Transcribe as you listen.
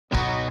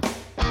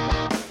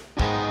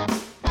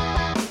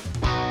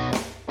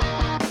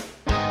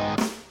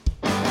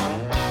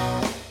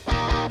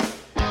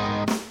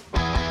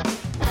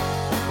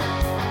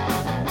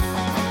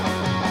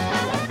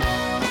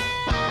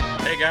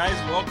guys,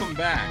 welcome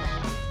back.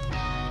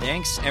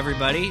 Thanks,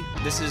 everybody.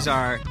 This is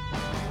our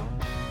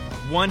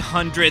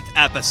 100th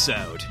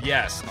episode.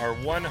 Yes, our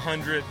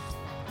 100th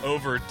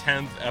over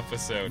 10th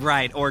episode.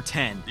 Right, or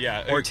 10.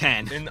 Yeah. Or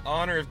 10. In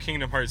honor of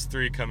Kingdom Hearts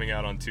 3 coming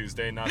out on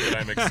Tuesday, not that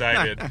I'm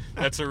excited.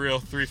 That's a real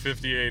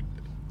 358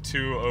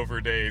 2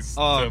 over days.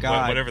 Oh,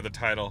 God. Whatever the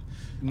title.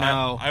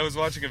 No. I was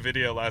watching a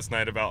video last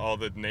night about all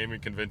the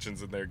naming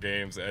conventions in their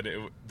games,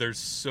 and they're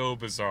so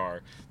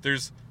bizarre.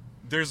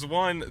 There's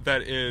one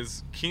that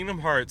is Kingdom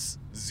Hearts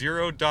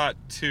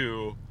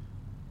 0.2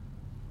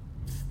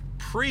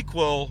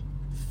 prequel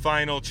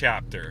final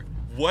chapter.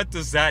 What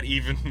does that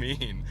even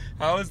mean?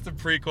 How is the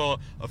prequel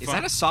Is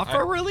that a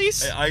software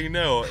release? I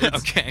know.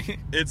 Okay.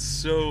 It's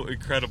so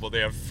incredible.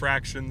 They have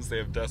fractions, they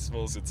have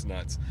decimals, it's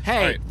nuts.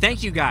 Hey, Right.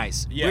 thank you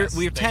guys. Yes,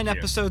 we're 10 thank you.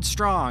 episodes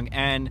strong,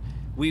 and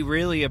we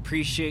really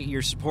appreciate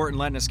your support and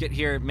letting us get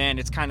here. Man,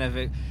 it's kind of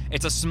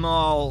it's a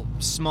small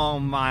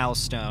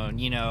milestone,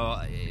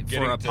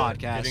 for a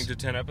podcast. Getting to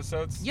 10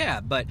 episodes?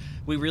 Yeah, but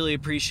we really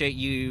appreciate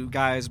you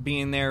guys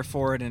being there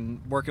for it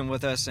and working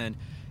with us. And,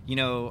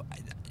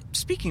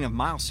 speaking of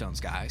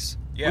milestones, guys,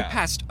 we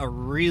passed a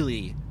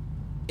really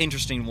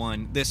interesting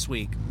one this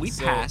week. We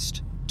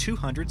passed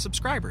 200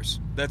 subscribers.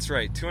 That's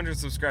right, 200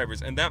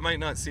 subscribers. And that might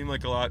not seem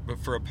like a lot, but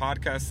for a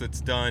podcast that's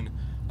done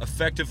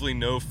effectively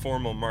no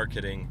formal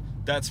marketing,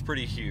 that's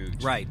pretty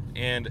huge. Right.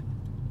 And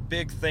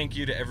big thank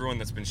you to everyone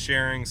that's been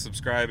sharing,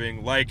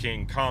 subscribing,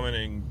 liking,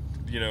 commenting,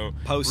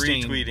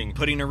 posting, retweeting,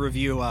 putting a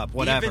review up,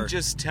 whatever. Even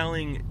just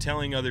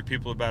telling other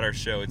people about our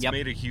show. It's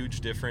made a huge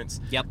difference.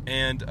 Yep.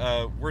 And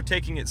we're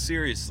taking it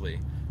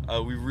seriously.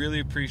 We really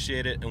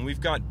appreciate it, and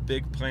we've got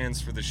big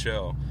plans for the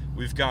show.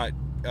 We've got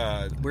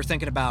we're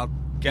thinking about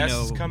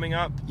guests coming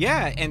up.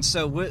 Yeah, and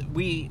so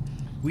we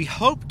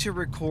hope to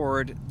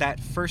record that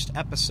first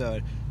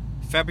episode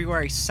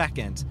February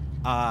 2nd.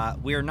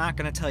 We're not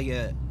going to tell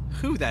you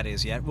who that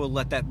is yet. We'll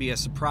let that be a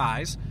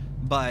surprise.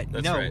 But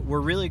That's no, right. We're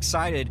really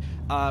excited.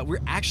 We're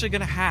actually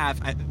going to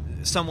have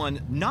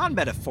someone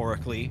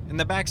non-metaphorically in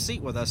the back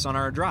seat with us on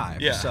our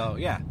drive. Yeah. So,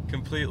 yeah.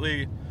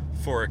 Completely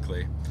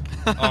phorically.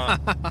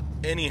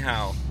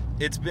 Anyhow,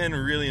 it's been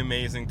really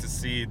amazing to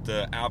see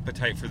the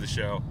appetite for the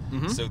show.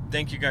 Mm-hmm. So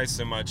thank you guys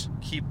so much.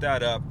 Keep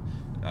that up.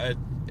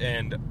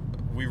 And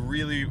we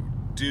really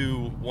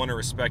do want to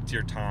respect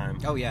your time.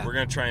 Oh, yeah. We're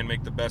going to try and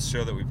make the best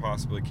show that we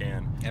possibly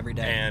can. Every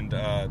day. And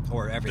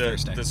or every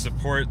Thursday. The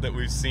support that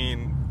we've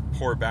seen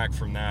pour back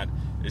from that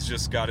has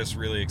just got us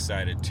really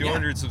excited.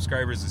 200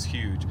 subscribers is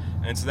huge.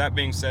 And so that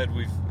being said,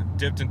 we've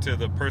dipped into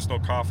the personal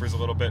coffers a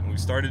little bit, and we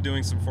started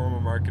doing some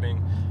formal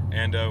marketing,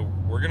 and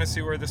we're going to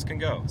see where this can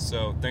go.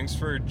 So thanks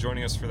for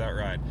joining us for that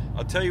ride.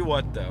 I'll tell you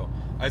what, though,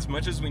 as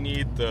much as we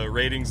need the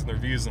ratings and the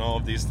reviews and all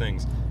of these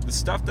things, the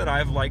stuff that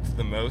I've liked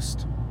the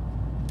most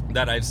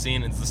that I've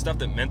seen, it's the stuff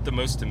that meant the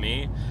most to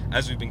me,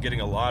 as we've been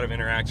getting a lot of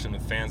interaction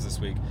with fans this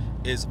week,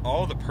 is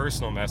all the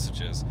personal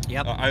messages.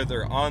 Yep.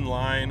 Either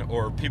online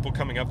or people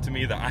coming up to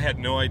me that I had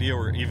no idea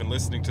were even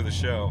listening to the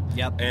show.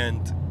 Yep.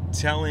 And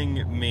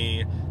telling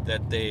me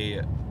that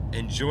they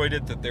enjoyed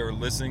it, that they were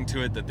listening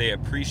to it, that they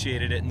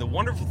appreciated it. And the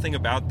wonderful thing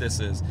about this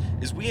is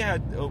we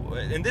had,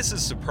 and this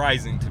is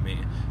surprising to me,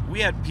 we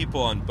had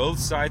people on both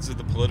sides of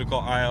the political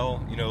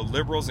aisle,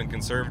 liberals and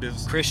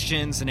conservatives,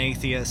 Christians and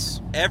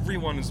atheists.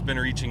 Everyone has been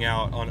reaching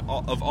out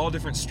of all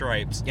different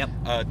stripes,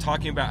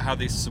 talking about how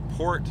they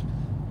support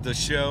the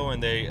show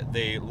and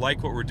they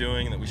like what we're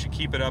doing and that we should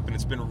keep it up, and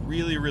it's been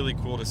really, really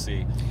cool to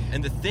see.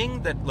 And the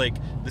thing that,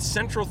 the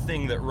central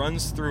thing that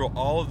runs through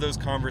all of those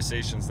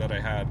conversations that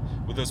I had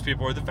with those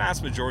people, or the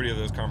vast majority of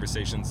those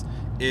conversations,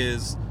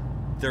 is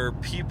there are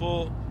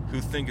people who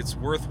think it's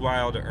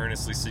worthwhile to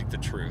earnestly seek the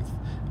truth.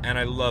 And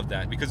I love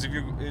that, because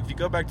if you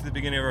go back to the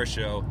beginning of our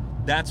show,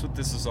 that's what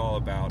this is all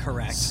about.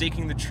 Correct.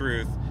 Seeking the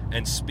truth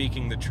and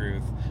speaking the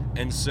truth.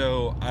 And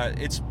so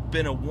it's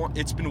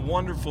been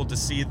wonderful to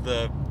see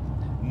the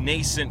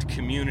nascent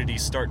community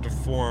start to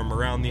form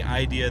around the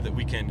idea that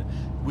we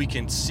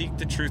can seek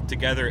the truth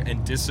together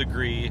and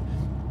disagree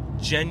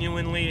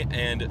genuinely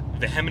and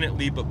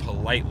vehemently but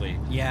politely.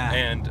 Yeah.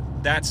 And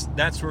that's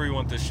where we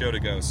want this show to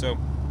go. So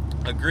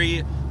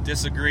agree,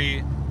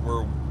 disagree,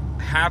 we're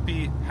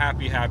happy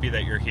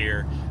that you're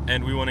here,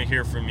 and we want to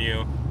hear from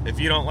you. If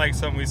you don't like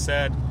something we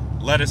said,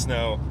 let us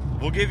know.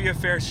 We'll give you a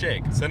fair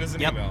shake. Send us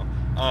an email.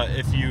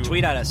 If you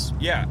tweet at us.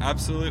 Yeah,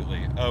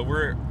 absolutely.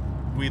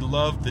 We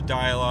love the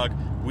dialogue.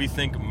 We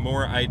think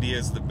more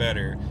ideas the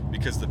better,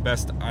 because the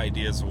best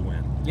ideas will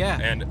win. Yeah.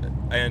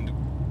 And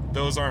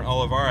those aren't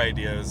all of our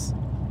ideas.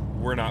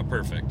 We're not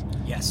perfect.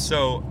 Yes.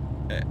 So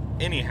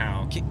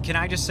anyhow, can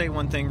I just say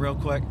one thing real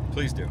quick?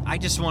 Please do. I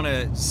just want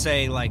to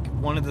say,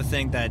 one of the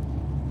things that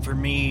for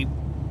me,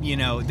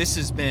 this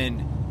has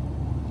been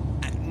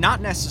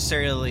not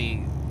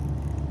necessarily,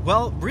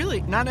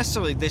 really not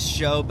necessarily this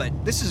show,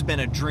 but this has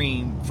been a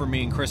dream for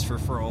me and Christopher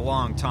for a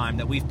long time,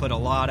 that we've put a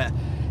lot of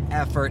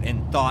effort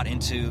and thought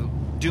into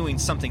doing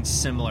something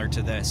similar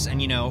to this. And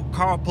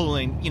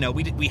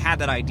carpooling, we had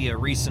that idea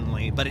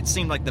recently, but it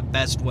seemed like the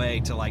best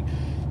way to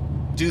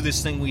do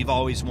this thing we've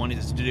always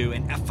wanted to do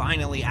and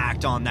finally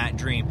act on that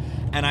dream.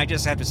 And I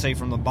just have to say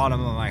from the bottom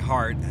of my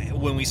heart,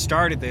 when we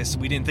started this,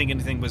 we didn't think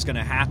anything was going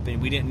to happen.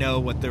 We didn't know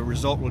what the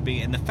result would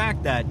be. And the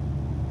fact that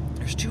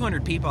there's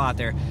 200 people out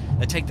there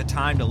that take the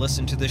time to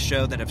listen to this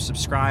show, that have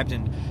subscribed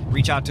and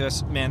reach out to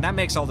us, man, that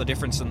makes all the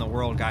difference in the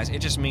world, guys. It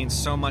just means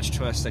so much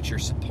to us that you're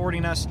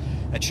supporting us,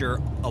 that you're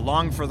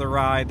along for the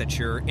ride, that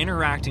you're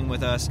interacting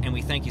with us, and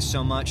we thank you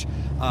so much.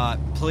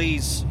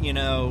 Please,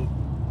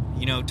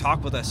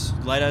 talk with us.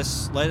 Let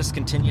us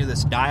continue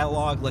this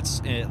dialogue.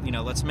 Let's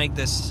make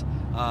this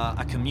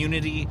a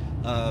community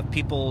of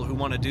people who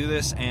want to do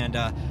this, and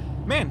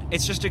man,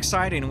 it's just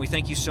exciting, and we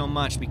thank you so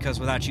much, because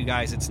without you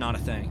guys, it's not a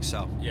thing.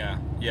 So yeah,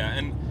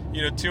 and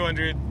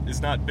 200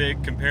 is not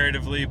big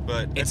comparatively,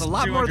 but it's a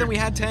lot more than we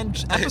had 10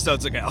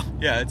 episodes ago.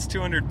 Yeah, it's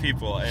 200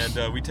 people,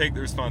 and we take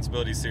the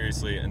responsibility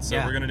seriously, and so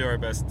we're going to do our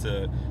best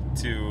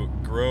to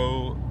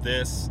grow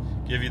this,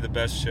 give you the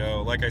best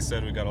show. Like I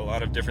said, we've got a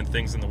lot of different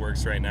things in the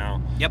works right now.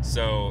 Yep.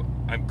 So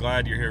I'm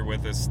glad you're here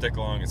with us. Stick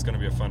along. It's going to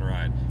be a fun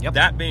ride. Yep.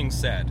 That being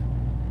said,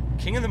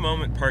 King of the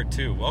Moment Part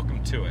 2.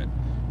 Welcome to it.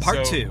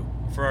 Part 2.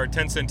 For our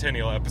 10th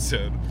Centennial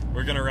episode,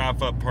 we're going to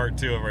wrap up Part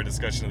 2 of our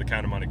discussion of the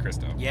Count of Monte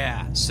Cristo.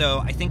 Yeah, so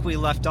I think we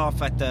left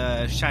off at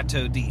the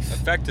Chateau d'If.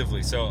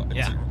 Effectively. So,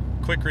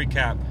 quick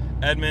recap.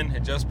 Edmund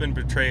had just been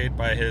betrayed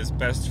by his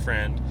best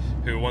friend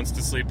who wants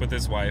to sleep with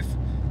his wife.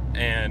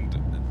 And,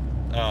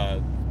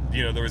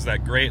 there was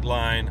that great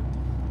line,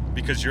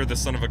 because you're the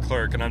son of a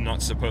clerk and I'm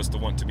not supposed to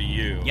want to be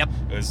you. Yep.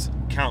 It was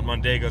Count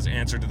Mondego's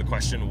answer to the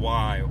question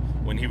why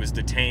when he was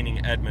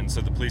detaining Edmund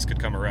so the police could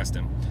come arrest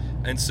him.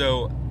 And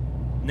so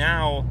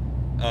now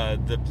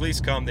the police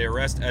come, they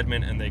arrest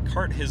Edmund, and they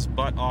cart his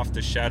butt off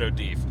to Chateau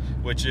d'If,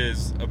 which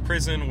is a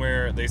prison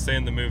where they say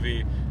in the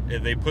movie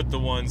they put the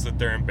ones that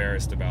they're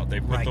embarrassed about. They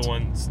put the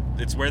ones,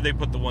 it's where they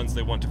put the ones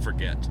they want to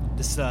forget.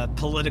 This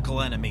political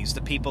enemies,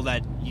 the people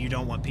that you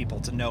don't want people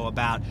to know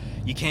about.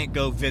 You can't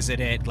go visit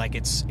it, like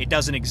it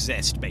doesn't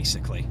exist,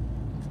 basically.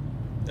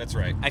 That's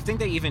right. I think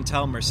they even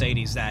tell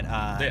Mercedes that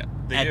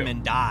they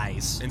Edmund do.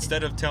 dies.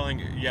 Instead of telling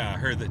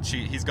her that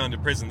he's gone to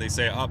prison, they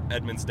say,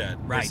 Edmund's dead.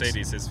 Right.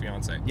 Mercedes, his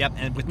fiance. Yep,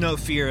 and with no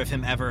fear of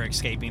him ever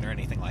escaping or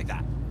anything like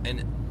that.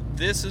 And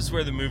this is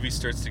where the movie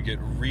starts to get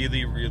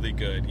really, really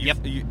good.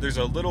 There's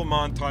a little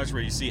montage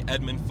where you see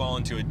Edmund fall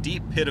into a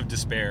deep pit of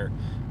despair,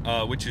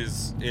 which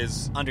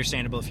is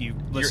understandable if you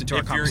listen to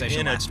our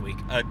conversation last week.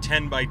 A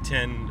 10 by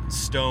 10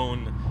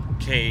 stone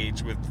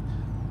cage with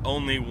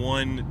only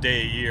one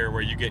day a year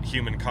where you get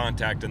human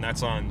contact, and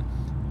that's on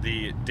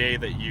the day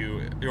that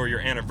or your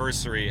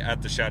anniversary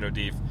at the Chateau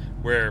d'If,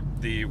 where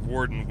the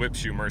warden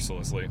whips you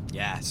mercilessly.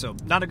 Yeah, so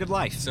not a good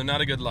life.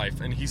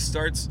 And he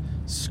starts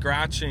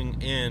scratching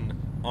in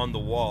on the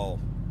wall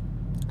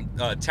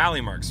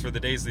tally marks for the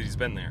days that he's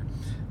been there,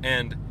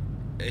 and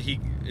he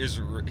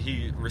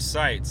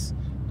recites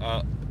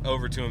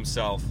over to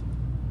himself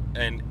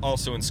and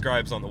also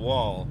inscribes on the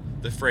wall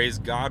the phrase,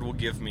 "God will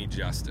give me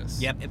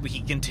justice." Yep,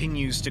 he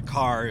continues to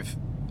carve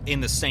in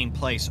the same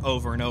place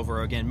over and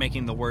over again,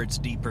 making the words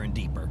deeper and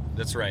deeper.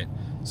 That's right.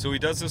 So he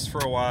does this for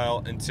a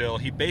while until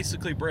he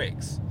basically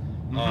breaks.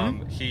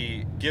 Mm-hmm.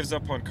 He gives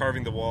up on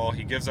carving the wall.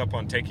 He gives up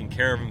on taking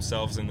care of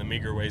himself in the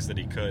meager ways that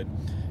he could.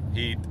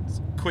 He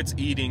quits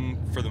eating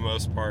for the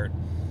most part,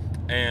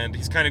 and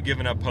he's kind of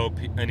given up hope,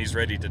 and he's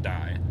ready to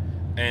die.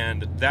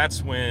 And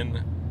that's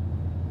when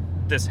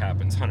this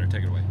happens. Hunter,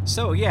 take it away.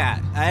 So yeah,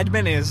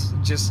 Edmund is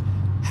just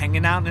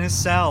hanging out in his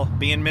cell,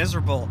 being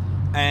miserable,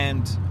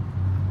 and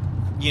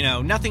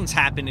nothing's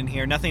happened in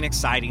here, nothing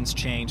exciting's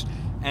changed,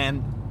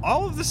 and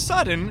all of a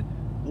sudden,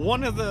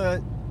 one of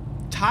the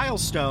tile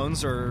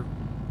stones or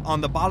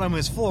on the bottom of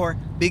his floor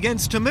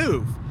begins to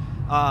move.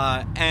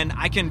 And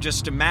I can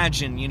just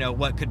imagine,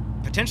 what could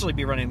potentially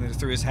be running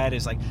through his head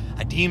is like,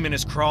 a demon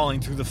is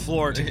crawling through the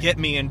floor to get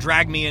me and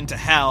drag me into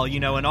hell,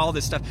 and all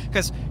this stuff.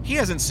 Because he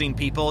hasn't seen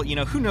people,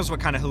 who knows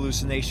what kind of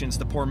hallucinations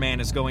the poor man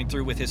is going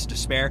through with his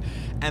despair.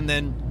 And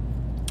then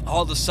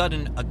all of a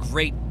sudden, a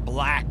great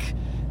black,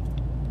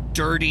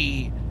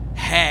 dirty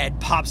head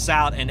pops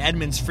out, and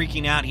Edmund's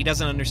freaking out. He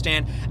doesn't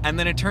understand. And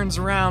then it turns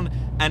around,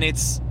 and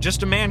it's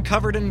just a man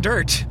covered in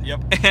dirt.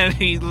 Yep. And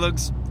he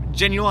looks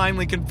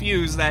genuinely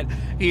confused that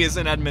he is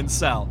in Edmund's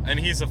cell. And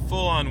he's a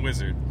full-on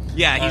wizard.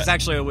 Yeah, he's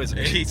actually a wizard.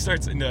 He's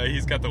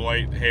got the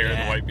white hair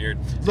and the white beard.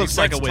 Looks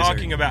like a wizard. He starts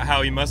talking about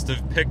how he must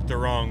have picked the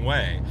wrong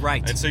way.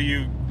 Right. And so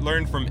you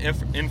learn from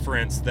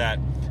inference that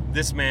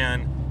this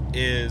man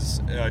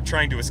is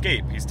trying to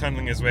escape. He's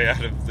tunneling his way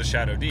out of the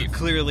Chateau d'If.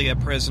 Clearly a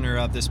prisoner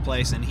of this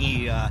place, and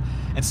he,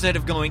 instead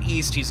of going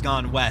east, he's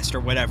gone west, or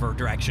whatever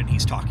direction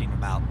he's talking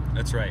about.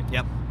 That's right.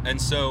 Yep. And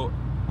so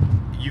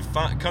you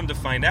come to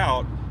find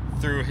out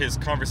through his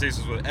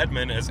conversations with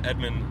Edmund, as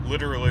Edmund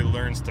literally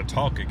learns to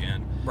talk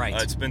again. Right.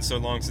 It's been so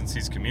long since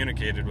he's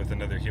communicated with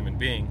another human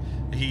being.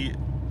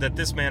 That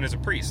this man is a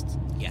priest.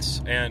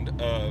 Yes. And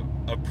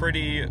a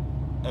pretty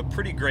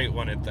great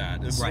one at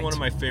that. This is one of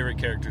my favorite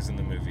characters in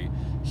the movie.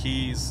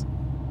 He's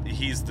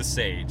the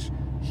sage.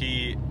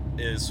 He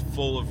is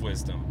full of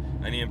wisdom.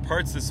 and he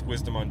imparts this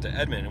wisdom onto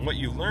Edmund. And what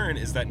you learn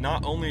is that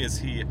not only is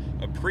he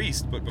a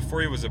priest, but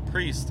before he was a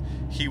priest,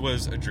 he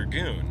was a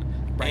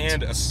dragoon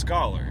and a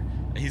scholar.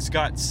 He's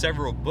got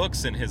several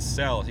books in his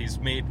cell. He's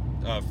made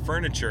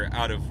furniture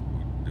out of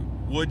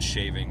wood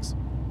shavings,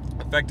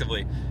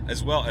 effectively,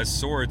 as well as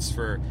swords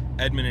for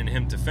Edmund and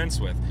him to fence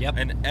with. Yep.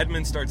 And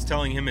Edmund starts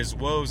telling him his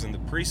woes, and the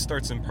priest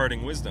starts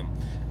imparting wisdom.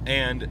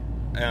 And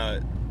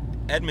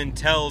Edmund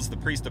tells the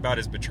priest about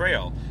his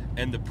betrayal,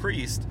 and the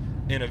priest,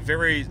 in a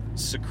very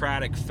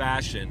Socratic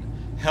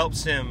fashion,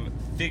 helps him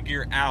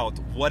figure out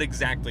what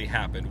exactly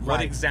happened,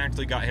 what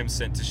exactly got him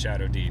sent to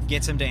Shadow Deep.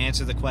 Gets him to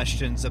answer the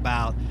questions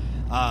about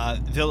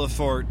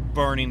Villefort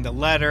burning the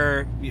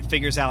letter. He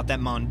figures out that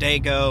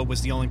Mondego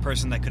was the only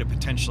person that could have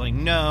potentially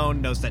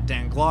knows that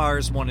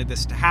Danglars wanted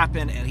this to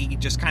happen, and he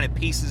just kind of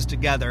pieces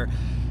together,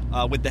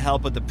 with the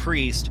help of the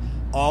priest,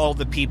 all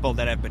the people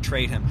that have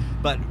betrayed him.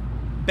 But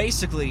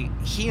basically,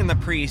 he and the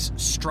priest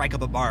strike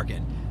up a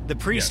bargain. The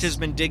priest has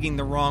been digging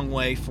the wrong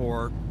way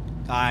for,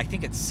 I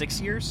think it's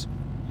 6 years?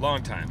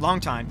 Long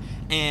time.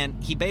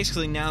 And he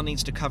basically now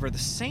needs to cover the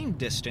same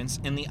distance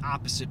in the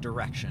opposite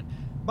direction.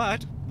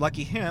 But,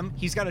 lucky him,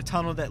 he's got a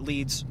tunnel that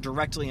leads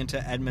directly into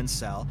Edmund's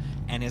cell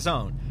and his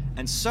own.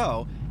 And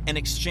so, in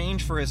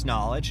exchange for his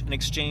knowledge, in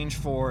exchange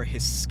for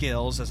his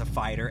skills as a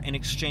fighter, in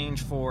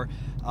exchange for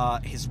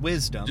his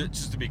wisdom...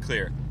 Just to be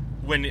clear,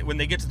 when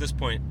they get to this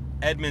point,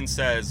 Edmund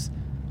says,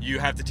 you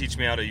have to teach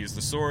me how to use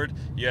the sword,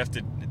 you have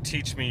to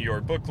teach me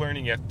your book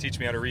learning, you have to teach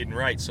me how to read and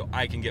write so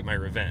I can get my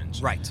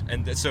revenge. Right.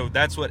 And so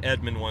that's what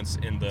Edmund wants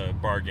in the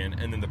bargain,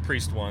 and then the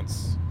priest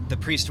wants... The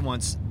priest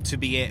wants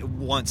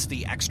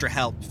the extra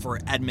help for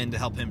Edmund to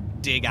help him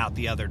dig out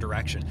the other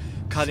direction,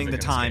 cutting the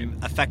time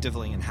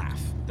effectively in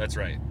half. That's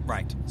right.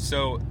 Right.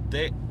 So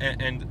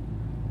and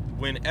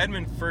when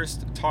Edmund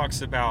first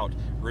talks about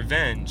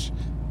revenge,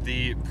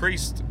 the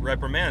priest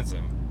reprimands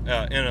him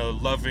in a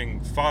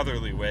loving,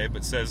 fatherly way,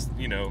 but says,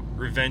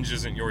 revenge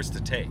isn't yours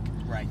to take.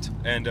 Right.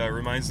 And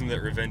reminds him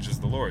that revenge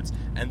is the Lord's.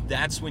 And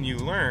that's when you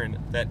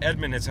learn that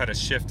Edmund has had a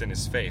shift in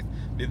his faith.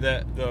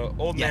 The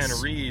old man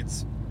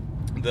reads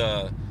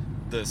the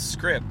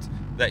script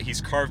that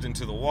he's carved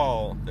into the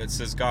wall that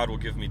says, God will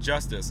give me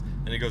justice.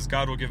 And he goes,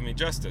 God will give me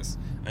justice.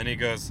 And he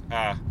goes,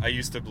 I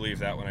used to believe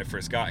that when I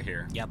first got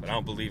here. Yep. But I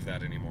don't believe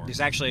that anymore. There's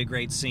actually a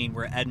great scene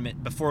where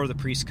Edmund, before the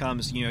priest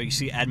comes, you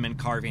see Edmund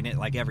carving it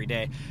like every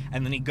day.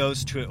 And then he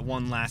goes to it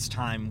one last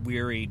time,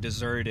 weary,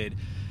 deserted,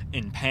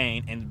 in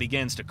pain, and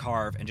begins to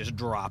carve and just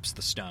drops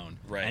the stone.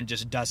 Right. And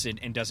just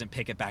doesn't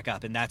pick it back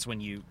up. And that's when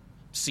you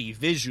see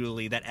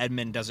visually that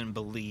Edmund doesn't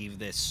believe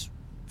this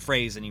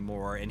phrase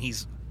anymore, and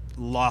he's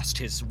lost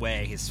his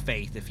way, his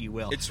faith, if you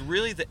will. It's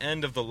really the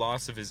end of the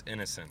loss of his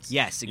innocence.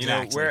 Yes,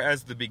 exactly.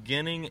 Whereas the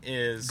beginning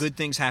is... good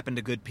things happen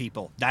to good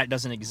people. That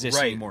doesn't exist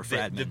anymore for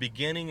Edmund. The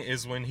beginning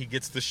is when he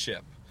gets the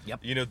ship. Yep.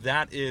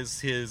 That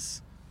is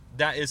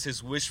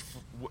his wish.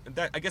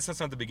 I guess that's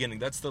not the beginning.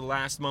 That's the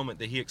last moment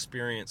that he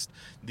experienced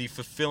the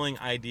fulfilling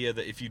idea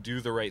that if you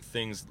do the right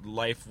things,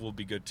 life will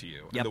be good to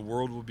you. Yep. And the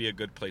world will be a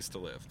good place to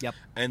live. Yep.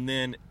 And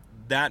then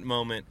that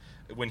moment,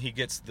 when he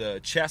gets the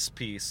chess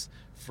piece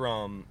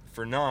from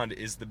Fernand,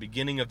 is the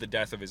beginning of the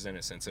death of his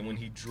innocence. And when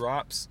he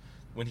drops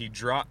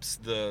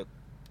the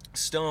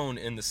stone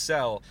in the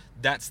cell,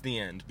 that's the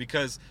end,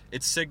 because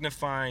it's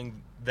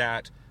signifying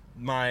that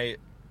my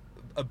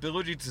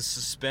ability to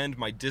suspend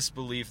my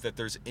disbelief that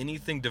there's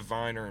anything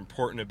divine or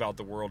important about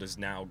the world is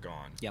now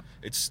gone. Yep.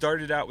 It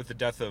started out with the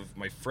death of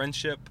my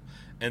friendship,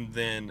 and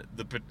then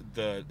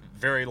the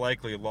very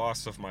likely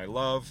loss of my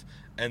love,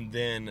 and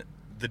then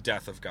the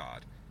death of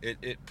God.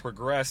 It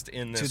progressed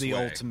in this way. To the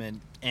ultimate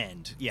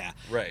end, yeah.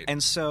 Right.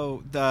 And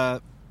so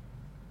to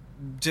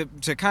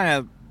kind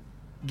of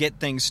get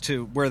things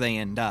to where they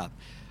end up,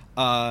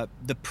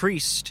 the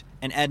priest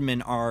and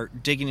Edmund are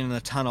digging in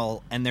the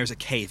tunnel, and there's a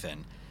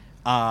cave-in.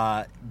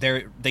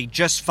 They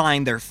just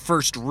find their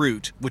first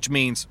route, which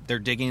means they're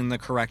digging in the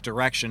correct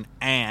direction,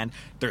 and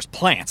there's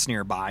plants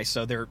nearby,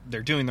 so they're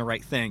doing the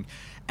right thing.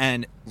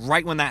 And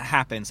right when that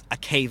happens, a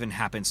cave-in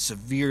happens,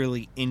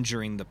 severely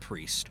injuring the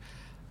priest.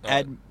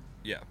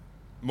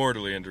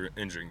 Mortally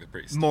injuring the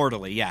priest.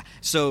 Mortally, yeah.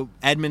 So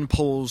Edmund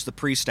pulls the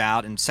priest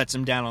out and sets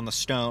him down on the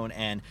stone,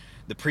 and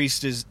the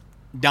priest is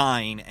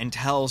dying and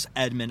tells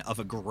Edmund of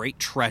a great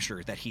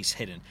treasure that he's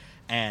hidden.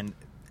 And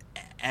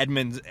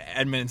Edmund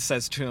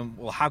says to him,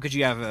 "Well, how could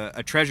you have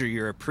a treasure?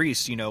 You're a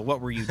priest.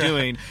 What were you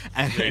doing?"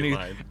 And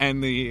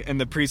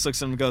the priest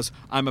looks at him and goes,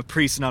 "I'm a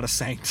priest, not a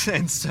saint."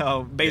 And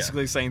so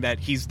basically saying that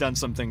he's done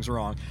some things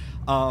wrong.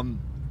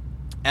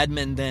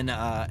 Edmund then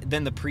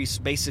the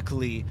priest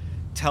basically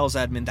tells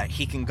Edmund that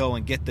he can go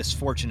and get this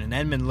fortune, and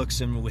Edmund looks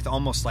at him with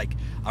almost like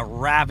a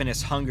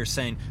ravenous hunger,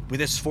 saying,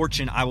 "With this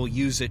fortune, I will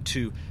use it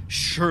to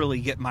surely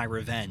get my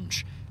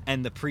revenge."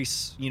 And the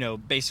priest,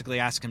 basically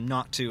ask him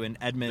not to, and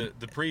Edmund...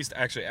 The priest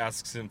actually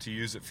asks him to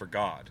use it for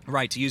God.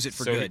 Right, to use it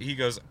for good.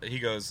 So he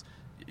goes,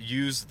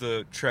 use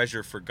the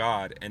treasure for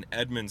God, and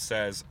Edmund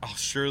says, I'll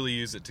surely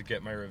use it to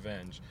get my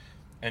revenge.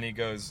 And he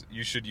goes,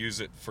 you should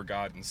use it for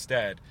God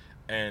instead.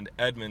 And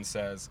Edmund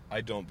says,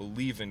 "I don't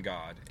believe in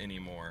God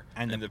anymore."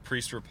 And the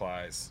priest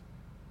replies,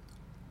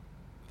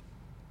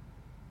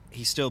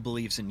 "He still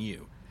believes in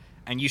you."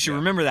 And you should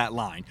remember that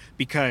line,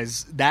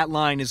 because that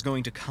line is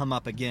going to come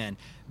up again.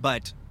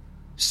 But,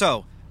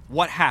 so,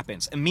 what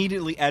happens?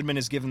 Immediately, Edmund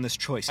is given this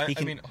choice. I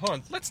mean, hold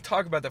on. Let's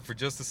talk about that for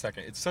just a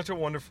second. It's such a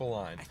wonderful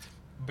line.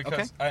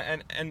 Because,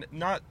 and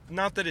not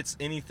that it's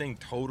anything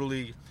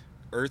totally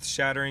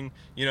earth-shattering.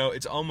 You know,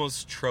 it's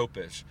almost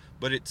tropish,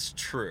 but it's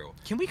true.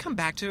 Can we come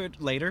back to it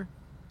later?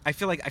 I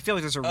feel like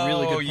there's a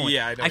really good point.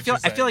 Yeah, I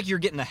feel like you're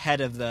getting ahead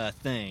of the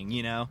thing,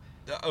 you know?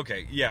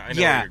 Okay, yeah, I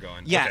know where you're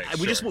going. Yeah,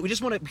 okay, we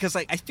just want to, because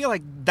like I feel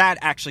like that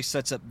actually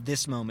sets up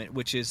this moment,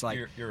 which is like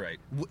you're right.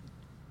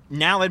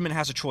 Now Edmund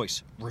has a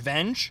choice: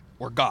 revenge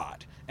or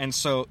God. And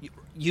so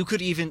you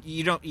could even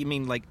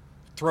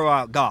throw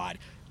out God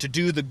to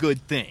do the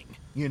good thing,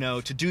 you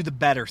know, to do the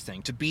better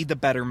thing, to be the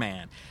better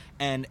man.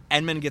 And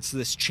Edmund gets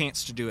this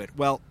chance to do it.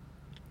 Well,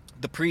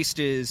 the priest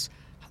is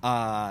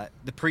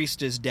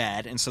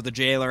dead, and so the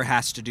jailer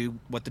has to do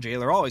what the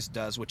jailer always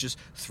does, which is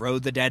throw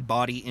the dead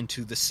body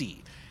into the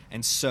sea.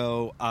 And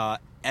so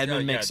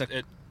Edmund makes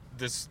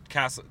this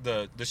castle.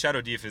 The Shadow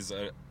Deep is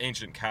an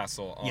ancient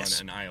castle on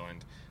an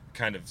island,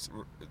 kind of,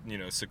 you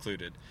know,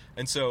 secluded.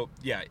 And so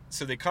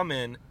so they come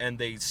in and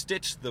they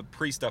stitch the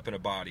priest up in a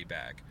body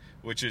bag,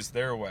 which is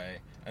their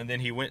way. And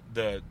then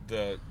the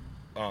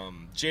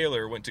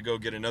jailer went to go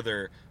get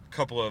another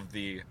couple of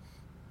the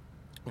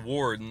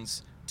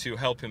wardens to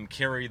help him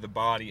carry the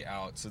body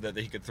out so that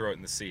he could throw it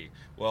in the sea.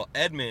 Well,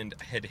 Edmund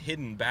had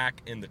hidden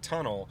back in the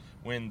tunnel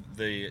when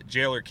the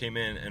jailer came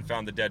in and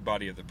found the dead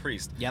body of the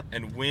priest. Yep.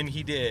 And when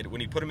he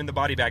put him in the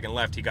body bag and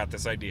left, he got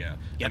this idea.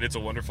 Yep. And it's a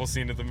wonderful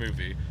scene of the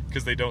movie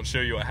because they don't show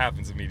you what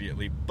happens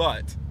immediately.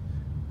 But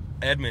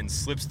Edmund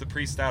slips the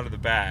priest out of the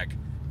bag,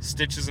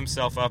 stitches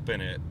himself up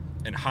in it,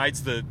 and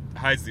hides the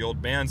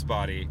old man's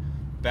body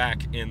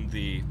back in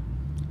the...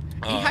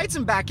 he hides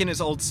him back in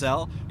his old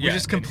cell, which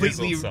is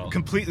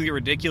completely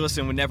ridiculous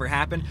and would never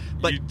happen.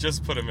 But you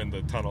just put him in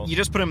the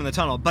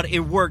tunnel. But it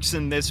works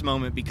in this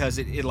moment because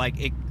it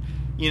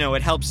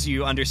helps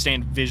you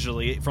understand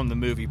visually from the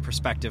movie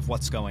perspective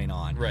what's going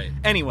on. Right.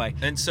 Anyway,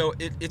 and so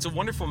it's a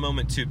wonderful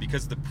moment too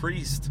because the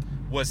priest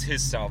was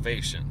his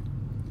salvation,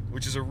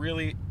 which is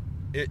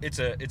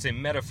it's a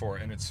metaphor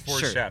and it's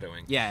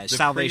foreshadowing. Sure. Yeah,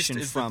 salvation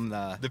from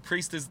the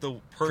priest is the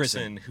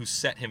person who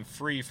set him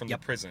free from the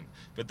prison,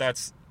 but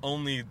that's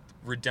only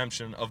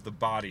redemption of the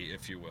body,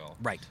 if you will.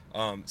 Right.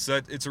 So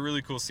it's a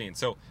really cool scene.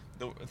 So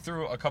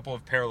through a couple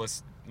of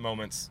perilous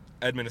moments,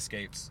 Edmund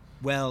escapes.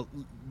 Well,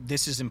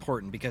 this is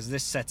important because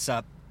this sets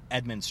up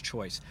Edmund's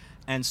choice.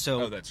 And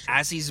so that's true.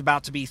 As he's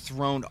about to be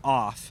thrown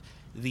off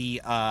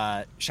the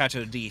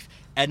Chateau d'If,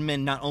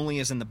 Edmund not only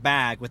is in the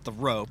bag with the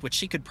rope, which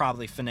he could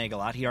probably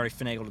finagle out. He already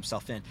finagled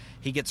himself in.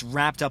 He gets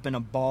wrapped up in a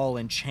ball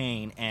and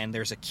chain, and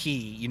there's a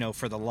key,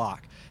 for the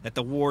lock that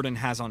the warden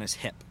has on his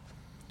hip.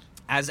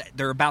 As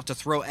they're about to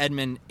throw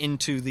Edmund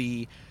into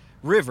the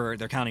river,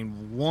 they're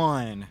counting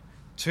 1,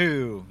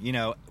 2,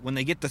 when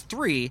they get to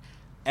 3,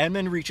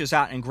 Edmund reaches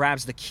out and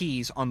grabs the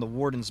keys on the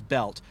warden's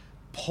belt,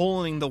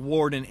 pulling the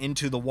warden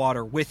into the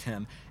water with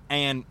him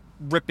and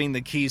ripping the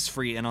keys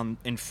free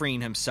and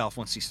freeing himself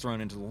once he's thrown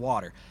into the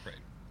water. Right.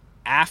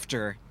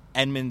 After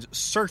Edmund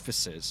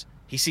surfaces,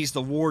 he sees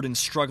the warden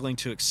struggling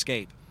to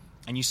escape.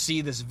 And you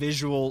see this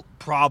visual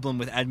problem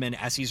with Edmund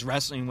as he's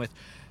wrestling with,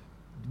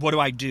 what do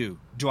I do?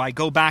 Do I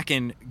go back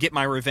and get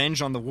my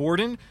revenge on the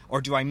warden,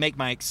 or do I make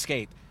my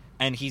escape?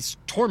 And he's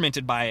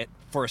tormented by it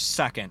for a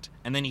second,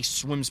 and then he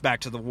swims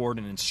back to the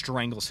warden and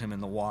strangles him in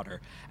the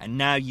water. And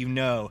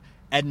now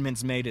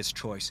Edmund's made his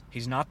choice.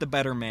 He's not the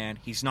better man.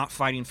 He's not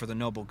fighting for the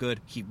noble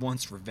good. He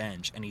wants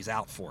revenge, and he's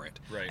out for it.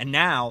 Right. And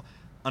now,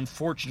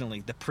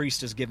 unfortunately, the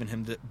priest has given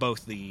him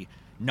both the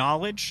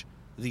knowledge,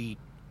 the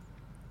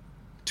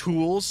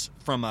tools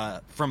from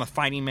a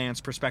fighting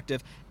man's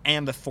perspective,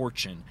 and the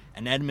fortune.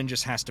 And Edmund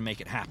just has to make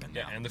it happen.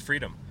 Yeah, and the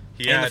freedom.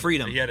 He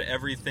had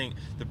everything.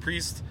 The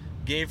priest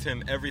gave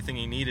him everything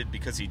he needed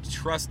because he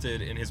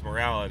trusted in his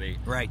morality.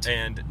 Right.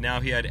 And now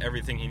he had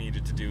everything he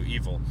needed to do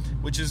evil,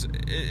 which is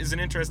an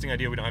interesting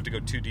idea we don't have to go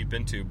too deep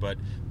into, but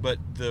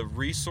the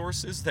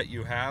resources that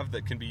you have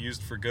that can be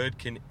used for good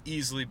can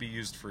easily be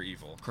used for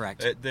evil.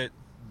 Correct. That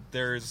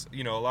there's,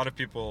 a lot of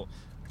people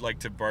like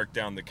to bark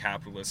down the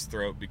capitalist's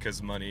throat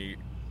because money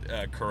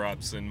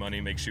corrupts and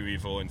money makes you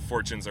evil and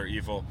fortunes are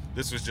evil.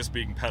 This was just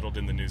being peddled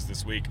in the news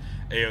this week.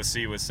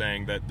 AOC was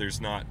saying that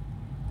there's not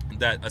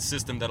that a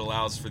system that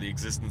allows for the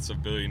existence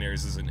of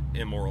billionaires is an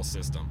immoral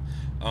system.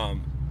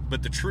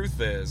 But the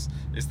truth is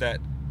that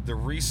the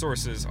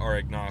resources are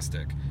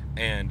agnostic,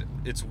 and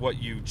it's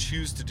what you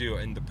choose to do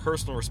and the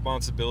personal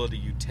responsibility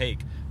you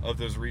take of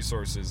those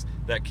resources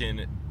that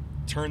can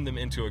turn them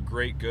into a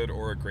great good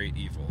or a great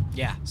evil.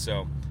 Yeah.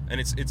 So,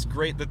 and it's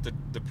great that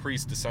the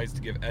priest decides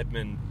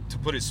to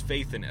put his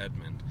faith in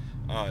Edmund.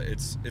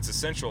 It's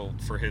essential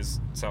for his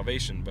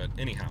salvation, but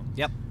anyhow.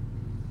 Yep.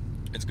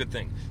 It's a good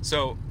thing.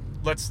 So,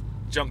 let's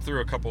jump through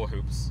a couple of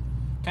hoops.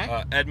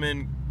 Okay.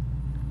 Edmund,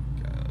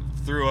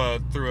 through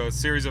a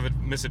series of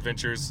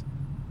misadventures,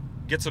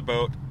 gets a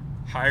boat,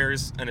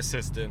 hires an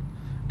assistant,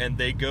 and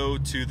they go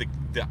to the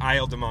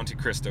Isle de Monte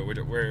Cristo,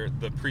 where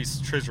the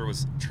priest's treasure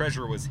was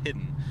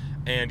hidden.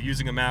 And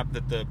using a map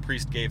that the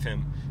priest gave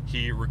him,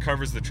 he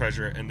recovers the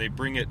treasure, and they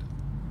bring it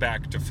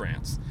back to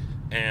France.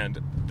 And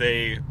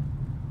they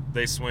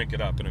swank it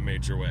up in a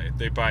major way.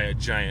 They buy a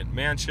giant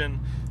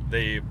mansion.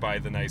 They buy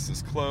the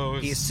nicest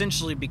clothes. He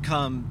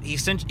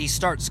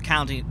starts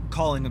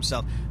calling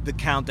himself the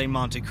Count de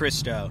Monte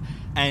Cristo,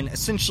 and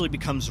essentially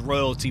becomes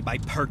royalty by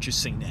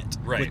purchasing it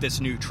with this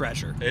new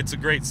treasure. It's a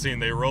great scene.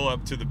 They roll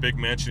up to the big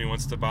mansion he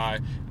wants to buy,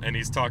 and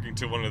he's talking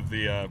to one of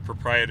the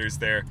proprietors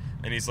there,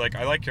 and he's like,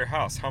 "I like your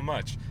house. How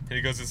much?" And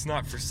he goes, "It's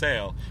not for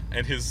sale."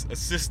 And his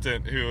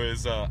assistant, who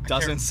is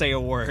doesn't say a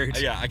word.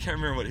 Yeah, I can't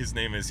remember what his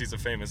name is. He's a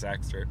famous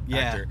actor.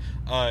 Yeah.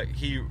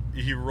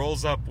 He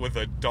rolls up with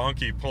a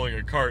donkey pulling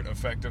a cart,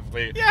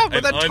 effectively. Yeah,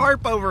 with a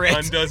tarp over it.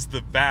 Undoes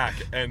the back,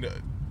 and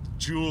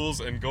jewels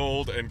and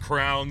gold and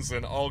crowns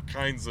and all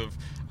kinds of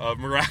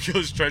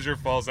miraculous treasure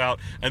falls out.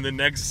 And the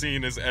next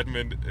scene is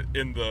Edmund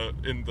in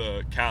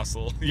the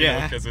castle,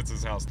 because it's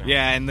his house now.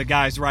 Yeah, and the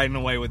guy's riding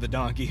away with the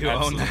donkey who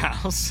owned the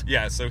house.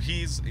 Yeah, so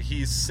he's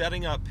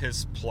setting up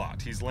his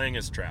plot. He's laying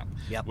his trap.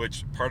 Yep.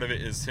 Which part of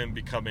it is him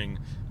becoming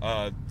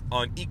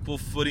on equal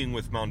footing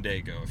with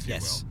Mondego, if you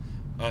will.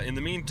 In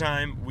the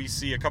meantime, we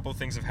see a couple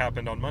things have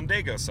happened on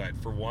Mondego's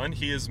side. For one,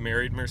 he has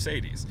married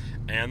Mercedes,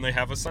 and they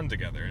have a son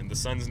together, and the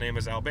son's name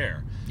is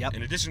Albert. Yep.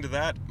 In addition to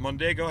that,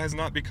 Mondego has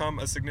not become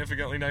a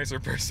significantly nicer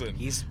person.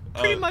 He's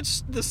pretty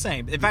much the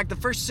same. In fact, the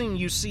first scene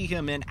you see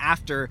him in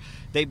after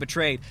they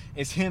betrayed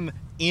is him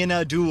in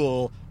a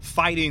duel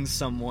fighting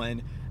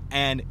someone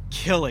and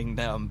killing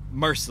them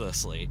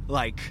mercilessly,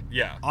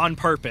 on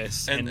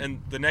purpose. And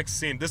the next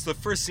scene, this is the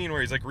first scene where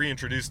he's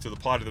reintroduced to the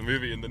plot of the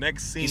movie, and the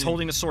next scene he's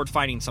holding a sword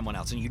fighting someone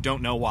else, and you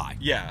don't know why.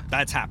 Yeah.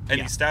 That's happened.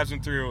 And he stabs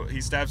him through,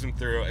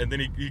 and then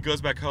he goes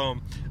back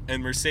home,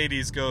 and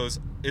Mercedes goes,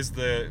 "Is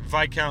the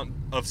Viscount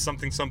of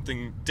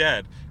something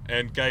dead?"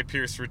 And Guy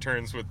Pearce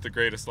returns with the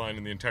greatest line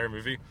in the entire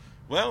movie: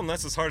 "Well,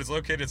 unless his heart is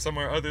located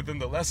somewhere other than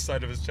the left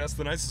side of his chest,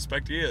 then I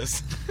suspect he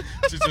is."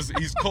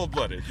 He's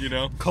cold-blooded,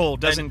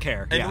 Cold, doesn't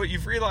care. And what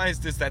you've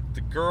realized is that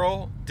the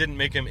girl didn't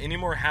make him any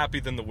more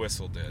happy than the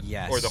whistle did.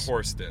 Yes. Or the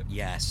horse did.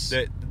 Yes.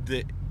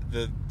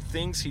 The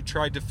things he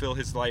tried to fill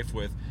his life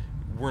with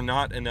were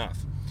not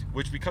enough,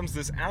 which becomes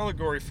this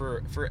allegory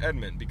for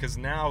Edmund, because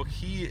now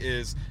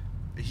he's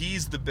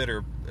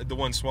the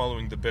one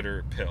swallowing the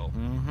bitter pill,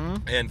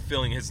 and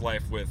filling his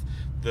life with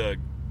the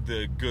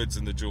goods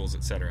and the jewels,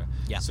 etc.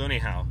 Yeah. So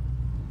anyhow,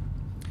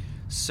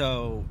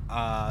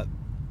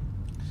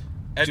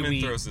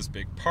 Edmund throws this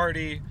big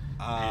party.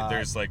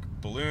 There's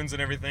balloons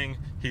and everything.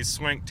 He's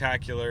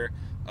swanktacular.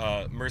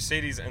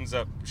 Mercedes ends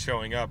up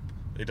showing up.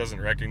 He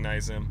doesn't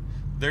recognize him.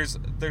 There's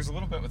a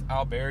little bit with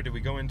Albert. Did we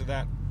go into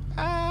that?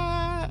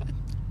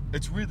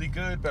 It's really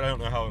good, but I don't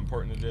know how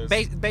important it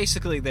is.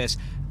 Basically this,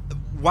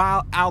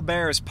 while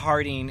Albert is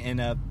partying in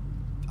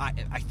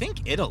I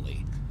think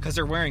Italy, because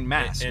they're wearing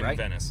masks, right?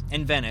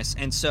 In Venice.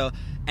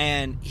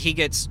 And he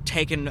gets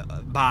taken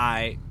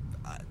by,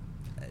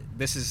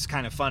 this is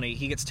kind of funny,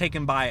 he gets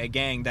taken by a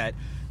gang that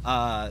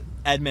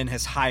Edmund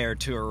has hired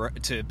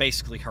to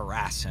basically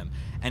harass him.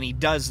 And he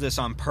does this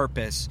on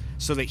purpose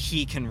so that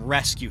he can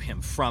rescue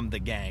him from the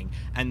gang,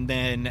 and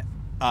then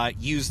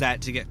use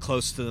that to get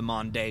close to the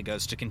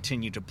Mondegos to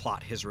continue to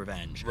plot his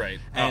revenge. Right.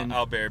 And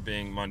Albert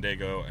being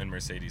Mondego and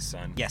Mercedes'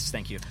 son. Yes,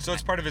 thank you. So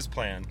it's part of his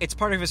plan. It's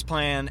part of his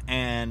plan,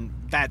 and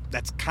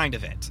that's kind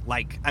of it.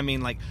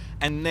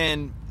 And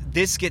then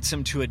this gets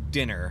him to a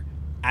dinner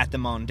at the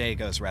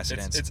Mondegos'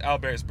 residence. It's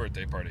Albert's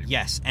birthday party.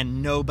 Yes,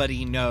 and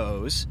nobody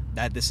knows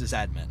that this is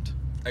Edmund.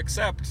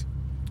 Except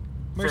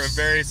for a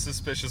very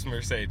suspicious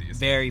Mercedes.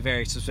 Very,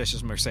 very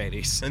suspicious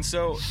Mercedes. And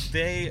so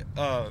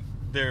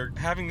they're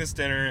having this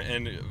dinner,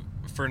 and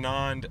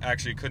Fernand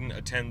actually couldn't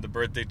attend the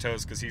birthday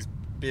toast because he's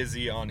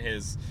busy on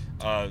his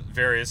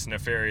various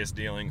nefarious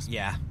dealings.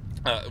 Yeah.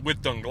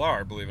 With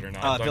Danglars, believe it or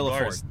not.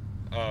 Villefort.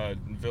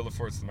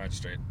 Villefort's the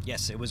magistrate.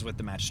 Yes, it was with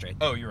the magistrate.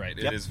 Oh, you're right.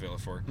 It is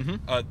Villefort.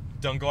 Mm-hmm.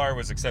 Danglars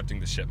was accepting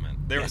the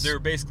shipment. They were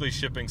basically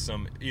shipping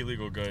some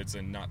illegal goods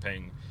and not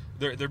paying.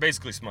 They're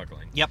basically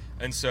smuggling. Yep.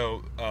 And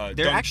so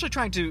they're actually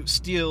trying to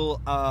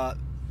steal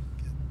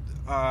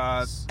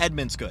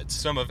Edmund's goods.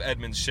 Some of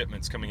Edmund's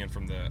shipments coming in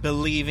from the...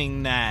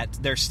 Believing that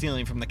they're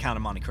stealing from the Count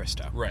of Monte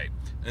Cristo. Right.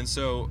 And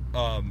so,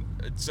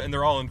 and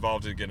they're all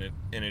involved in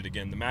it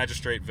again. The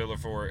magistrate,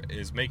 Villefort,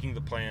 is making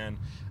the plan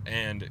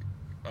and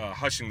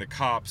hushing the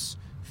cops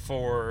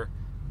for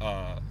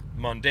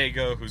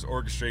Mondego, who's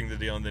orchestrating the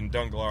deal, and then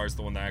Danglars is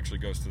the one that actually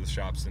goes to the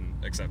shops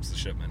and accepts the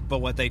shipment. But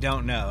what they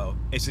don't know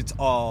is it's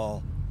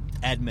all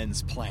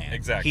Edmund's plan.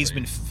 Exactly. He's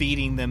been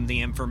feeding them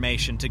the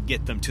information to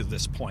get them to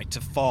this point,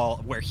 to fall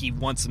where he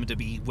wants them to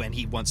be when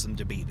he wants them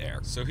to be there.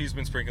 So he's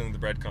been sprinkling the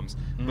breadcrumbs.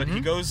 But he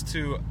goes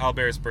to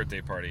Albert's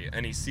birthday party,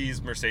 and he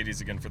sees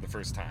Mercedes again for the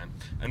first time.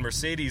 And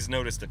Mercedes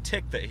noticed a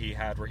tick that he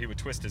had where he would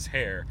twist his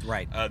hair.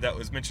 Right. That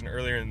was mentioned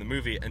earlier in the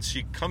movie, and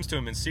she comes to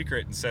him in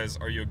secret and says,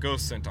 "Are you a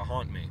ghost sent to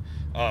haunt me?"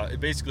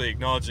 Basically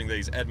acknowledging that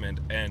he's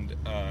Edmund, and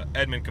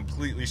Edmund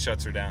completely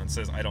shuts her down,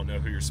 says, "I don't know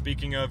who you're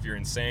speaking of, you're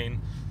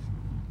insane."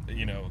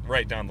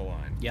 Right down the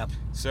line. Yep.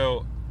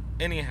 So,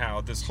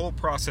 anyhow, this whole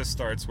process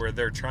starts where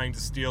they're trying to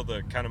steal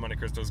the Count of Monte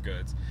Cristo's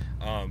goods.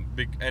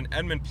 And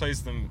Edmund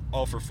plays them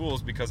all for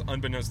fools because,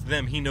 unbeknownst to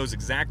them, he knows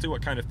exactly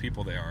what kind of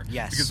people they are.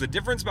 Yes. Because the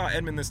difference about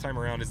Edmund this time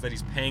around is that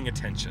he's paying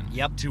attention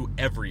to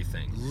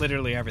everything.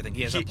 Literally everything.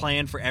 He has a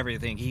plan for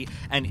everything.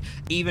 And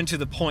even to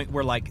the point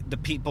where, like, the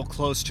people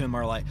close to him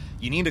are like,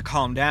 "You need to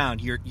calm down.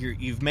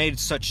 You've made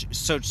such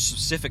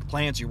specific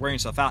plans. You're wearing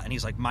yourself out." And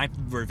he's like, "My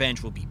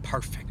revenge will be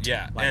perfect."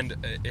 Yeah. Like,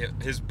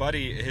 and his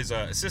buddy, his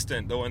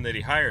assistant, the one that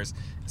he hires,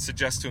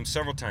 suggests to him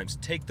several times,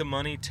 "Take the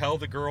money, tell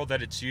the girl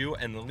that it's you,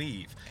 and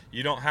leave.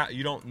 You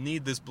don't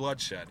need this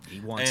bloodshed." He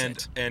wants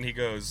it. And he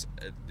goes,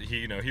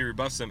 he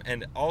rebuffs him,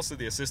 and also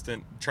the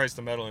assistant tries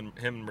to meddle in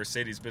him and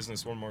Mercedes'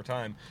 business one more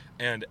time,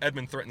 and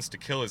Edmund threatens to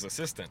kill his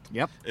assistant.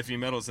 Yep. If he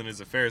meddles in his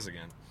affairs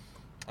again.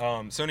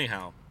 So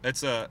anyhow,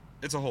 it's a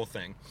whole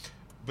thing.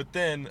 But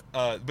then,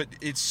 but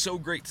it's so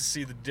great to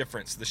see the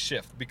difference, the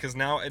shift, because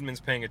now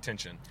Edmund's paying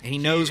attention. And he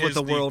knows what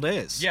the world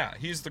is. Yeah,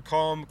 he's the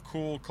calm,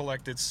 cool,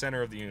 collected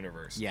center of the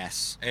universe.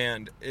 Yes.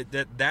 And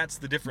that's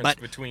the difference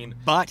between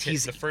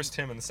the first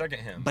him and the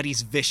second him. But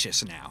he's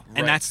vicious now.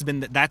 Right. And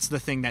that's the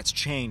thing that's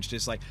changed,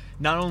 is like,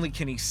 not only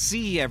can he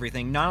see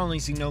everything, not only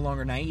is he no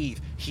longer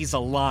naive, he's a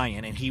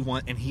lion, and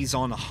he's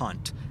on a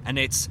hunt. And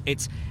it's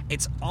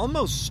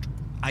almost,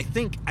 I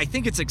think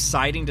it's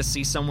exciting to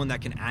see someone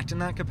that can act in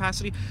that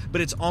capacity,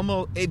 but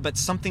but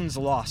something's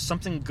lost,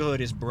 something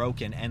good is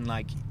broken, and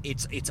like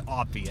it's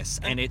obvious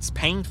and it's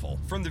painful.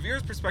 From the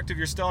viewer's perspective,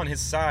 you're still on his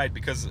side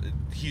because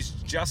he's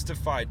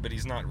justified, but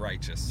he's not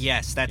righteous.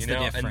 Yes, that's the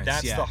difference. And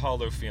that's the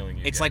hollow feeling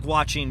you It's get. like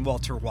watching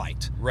Walter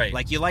White. Right.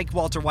 Like, you like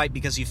Walter White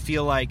because you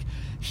feel like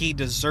he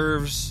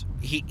deserves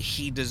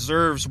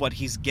what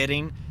he's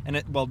getting, and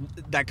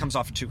that comes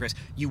off of two Chris.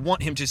 You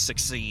want him to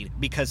succeed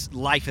because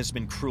life has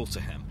been cruel to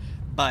him,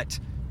 but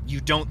you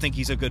don't think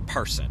he's a good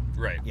person.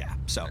 Right. Yeah.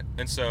 So.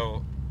 And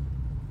so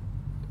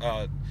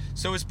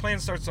his plan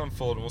starts to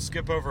unfold, and we'll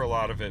skip over a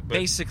lot of it. But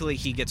basically,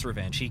 he gets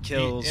revenge. He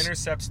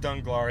intercepts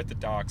Danglars at the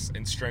docks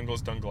and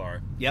strangles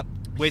Danglars. Yep.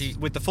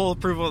 With the full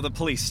approval of the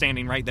police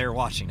standing right there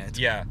watching it.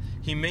 Yeah.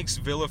 He makes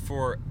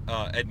Villefort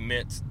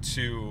admit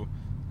to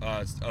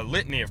a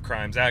litany of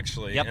crimes,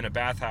 actually, in a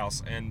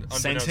bathhouse, and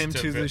sends him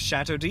to the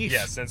Chateau d'If.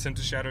 Yeah, sends him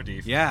to Chateau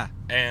d'If. Yeah.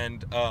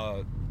 And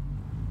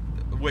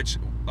which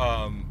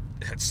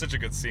it's such a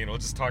good scene. We'll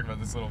just talk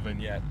about this little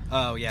vignette.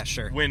 Oh, yeah,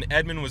 sure. When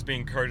Edmund was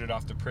being carted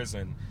off to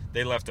prison,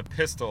 they left a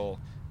pistol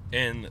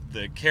in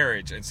the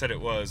carriage and said it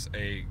was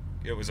a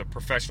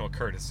professional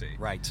courtesy.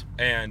 Right.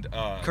 And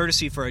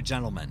courtesy for a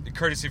gentleman.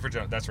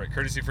 That's right.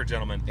 Courtesy for a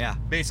gentleman. Yeah.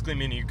 Basically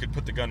meaning you could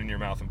put the gun in your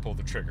mouth and pull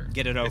the trigger.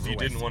 Get it over with. If you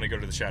didn't want to go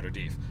to the Chateau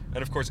d'If.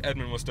 And of course,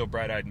 Edmund was still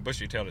bright-eyed and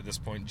bushy-tailed at this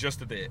point,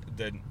 just at the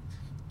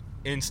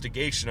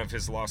instigation of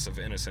his loss of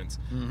innocence.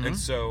 Mm-hmm. And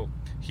so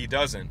he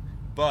doesn't.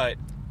 But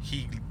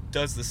he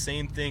does the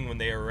same thing when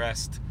they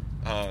arrest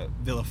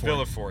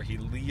Villefort. He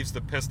leaves the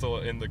pistol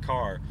in the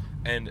car,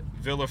 and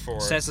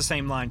Villefort says the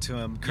same line to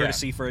him,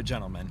 courtesy for a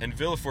gentleman. And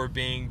Villefort,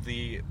 being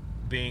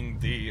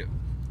the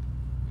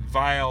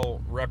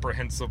vile,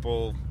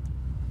 reprehensible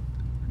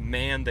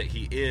man that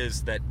he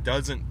is, that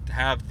doesn't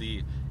have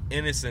the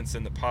innocence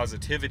and the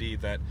positivity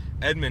that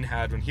Edmund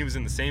had when he was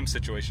in the same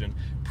situation,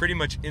 pretty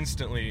much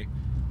instantly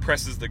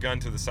presses the gun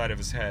to the side of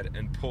his head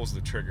and pulls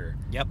the trigger.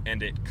 Yep.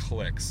 And it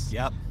clicks.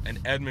 Yep. And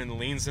Edmund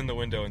leans in the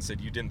window and said,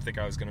 "You didn't think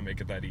I was going to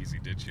make it that easy,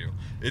 did you?"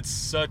 It's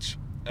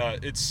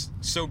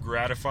so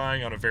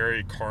gratifying on a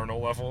very carnal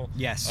level.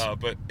 Yes.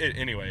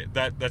 Anyway,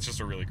 that's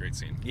just a really great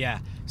scene. Yeah.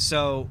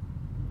 So,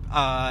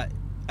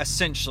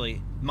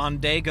 essentially,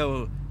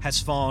 Mondego has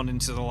fallen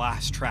into the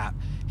last trap.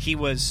 He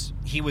was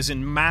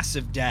in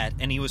massive debt,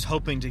 and he was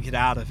hoping to get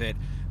out of it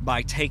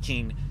by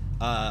taking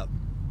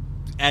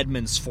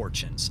Edmund's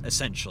fortunes,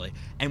 essentially.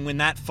 And when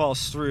that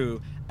falls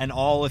through and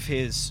all of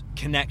his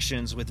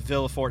connections with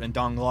Villefort and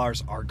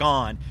Danglars are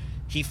gone,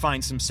 he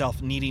finds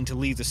himself needing to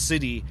leave the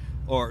city,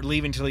 or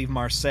leave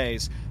Marseille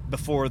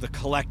before the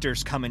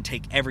collectors come and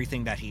take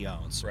everything that he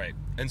owns. Right.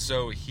 And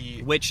so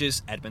which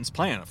is Edmund's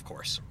plan, of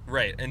course.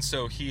 Right. And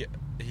so he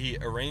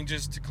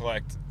arranges to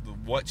collect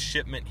what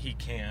shipment he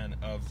can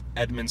of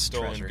Edmund's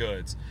stolen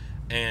goods.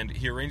 And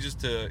he arranges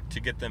to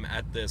get them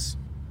at this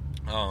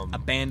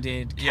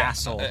abandoned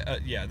castle.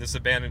 This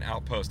abandoned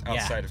outpost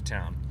outside of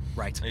town.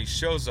 Right. And he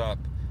shows up,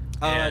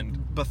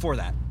 and before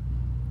that.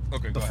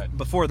 Okay, go ahead.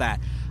 Before that,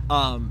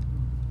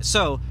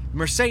 so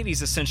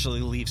Mercedes essentially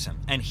leaves him,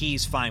 and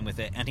he's fine with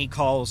it, and he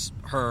calls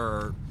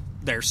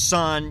their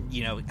son,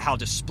 how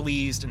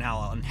displeased and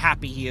how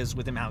unhappy he is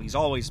with him, how he's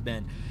always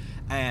been,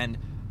 and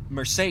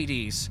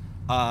Mercedes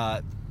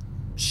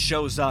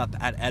shows up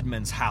at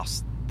Edmund's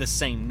house the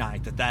same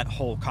night that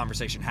whole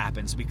conversation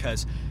happens,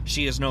 because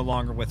she is no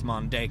longer with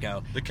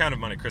Mondego. The Count of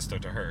Monte Cristo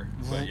to her,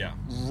 but yeah.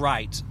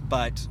 Right,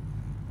 but...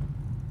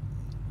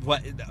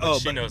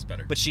 She knows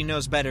better. But she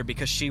knows better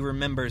because she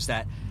remembers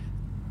that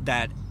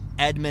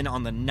Edmund,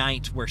 on the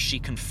night where she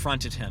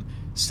confronted him,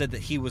 said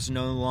that he was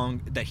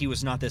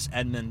not this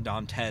Edmund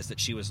Dantes that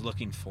she was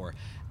looking for,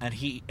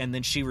 and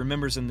then she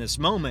remembers in this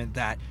moment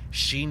that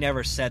she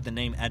never said the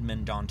name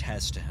Edmund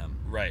Dantes to him.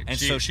 Right. And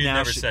she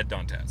never said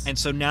Dantes. And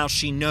so now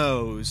she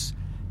knows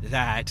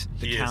that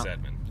he is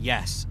Edmund.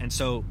 Yes, and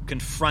so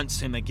confronts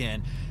him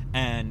again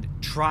and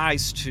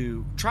tries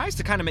to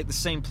kind of make the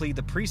same plea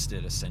the priest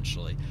did,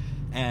 essentially.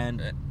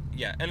 And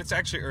yeah, and it's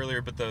actually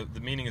earlier, but the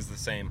meaning is the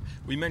same.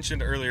 We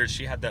mentioned earlier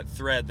she had that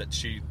thread that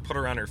she put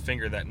around her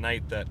finger that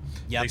night that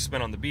they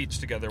spent on the beach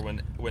together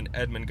when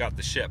Edmund got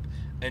the ship,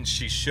 and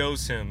she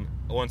shows him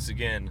once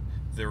again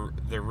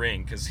the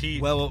ring, because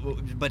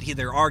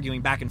they're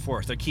arguing back and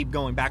forth. They keep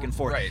going back and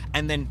forth, right.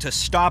 And then to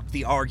stop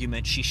the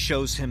argument, she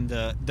shows him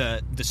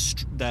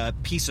the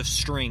piece of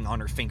string on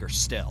her finger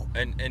still.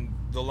 And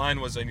the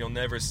line was, "And you'll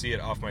never see it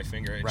off my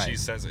finger." And she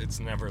says, "It's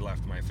never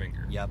left my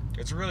finger." Yep.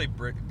 It's a really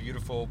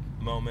beautiful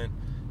moment.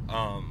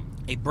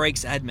 It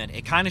breaks Edmund.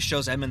 It kind of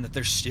shows Edmund that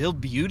there's still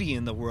beauty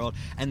in the world,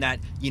 and that,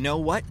 you know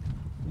what,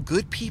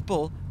 good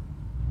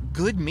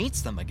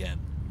meets them again.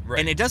 Right.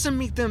 And it doesn't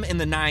meet them in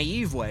the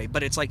naive way,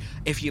 but it's like,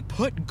 if you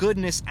put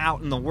goodness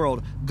out in the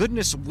world,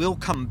 goodness will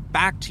come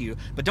back to you,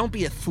 but don't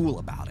be a fool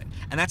about it.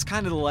 And that's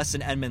kind of the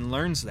lesson Edmund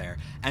learns there.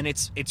 And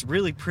it's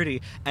really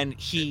pretty. And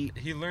he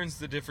learns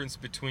the difference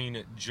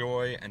between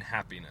joy and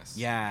happiness.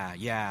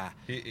 Yeah.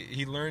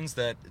 He learns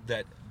that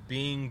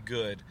being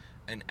good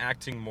and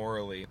acting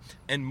morally,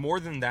 and more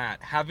than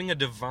that, having a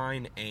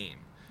divine aim.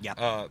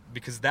 Yeah.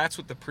 Because that's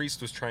what the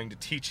priest was trying to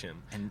teach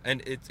him.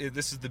 And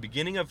this is the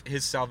beginning of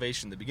his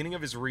salvation, the beginning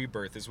of his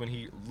rebirth, is when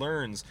he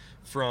learns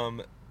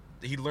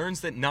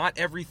that not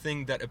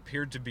everything that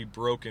appeared to be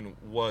broken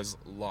was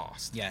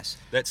lost. Yes.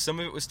 That some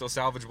of it was still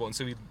salvageable. And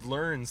so he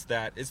learns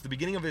that it's the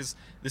beginning of this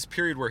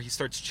period where he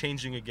starts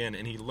changing again,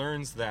 and he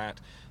learns that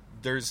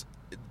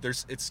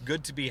it's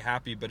good to be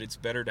happy, but it's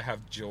better to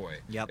have joy.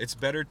 Yep. It's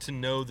better to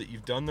know that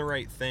you've done the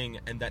right thing,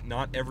 and that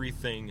not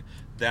everything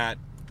that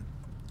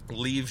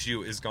leaves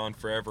you is gone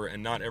forever,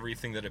 and not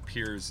everything that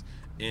appears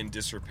in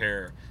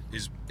disrepair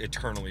is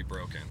eternally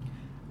broken.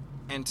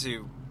 And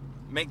to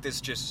make this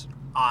just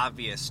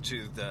obvious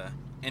to the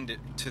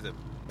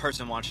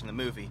person watching the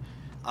movie,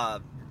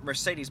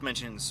 Mercedes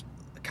mentions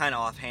kind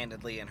of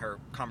offhandedly in her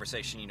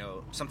conversation,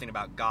 something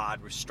about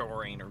God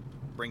restoring or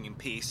bringing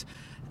peace,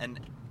 and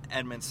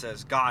Edmund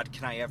says, "God,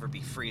 can I ever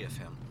be free of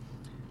him?"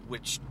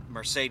 Which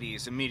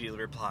Mercedes immediately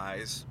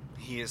replies,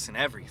 "He is in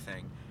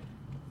everything."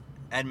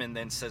 Edmund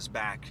then says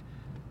back,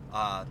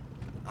 "I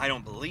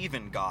don't believe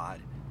in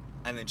God."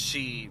 And then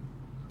she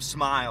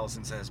smiles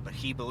and says, "But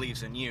he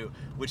believes in you,"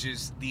 which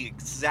is the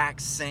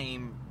exact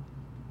same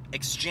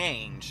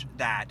exchange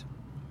that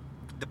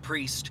the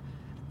priest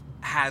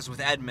has with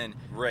Edmund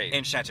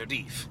in Chateau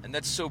d'If. And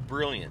that's so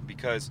brilliant,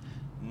 because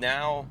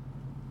now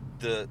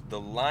the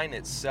line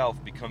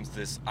itself becomes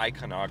this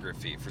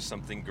iconography for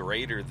something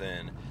greater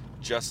than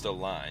just a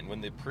line.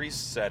 When the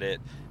priest said it,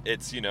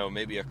 it's,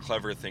 maybe a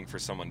clever thing for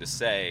someone to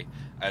say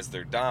as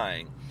they're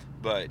dying,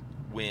 but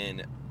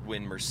when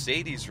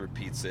Mercedes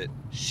repeats it,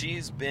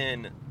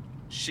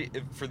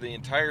 for the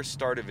entire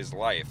start of his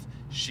life,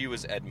 she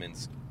was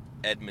Edmund's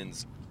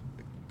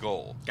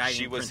goal. Guiding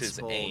she was his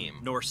principle, aim.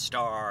 North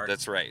Star.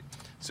 That's right.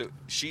 So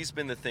she's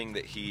been the thing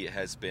that he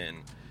has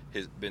been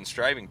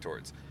striving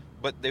towards.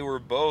 But they were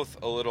both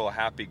a little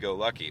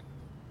happy-go-lucky.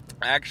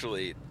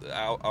 Actually,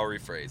 I'll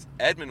rephrase.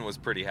 Edmund was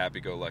pretty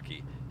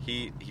happy-go-lucky.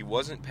 He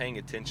wasn't paying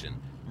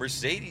attention.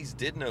 Mercedes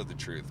did know the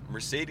truth.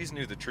 Mercedes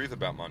knew the truth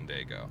about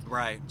Mondego.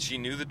 Right. She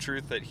knew the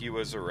truth that he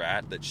was a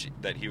rat,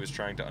 that he was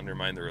trying to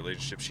undermine the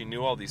relationship. She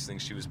knew all these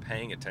things. She was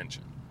paying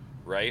attention,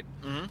 right?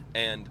 Mm-hmm.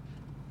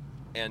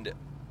 And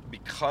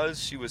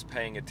because she was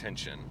paying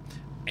attention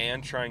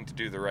and trying to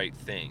do the right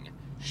thing,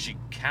 she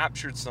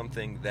captured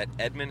something that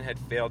Edmund had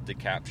failed to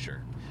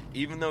capture.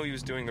 Even though he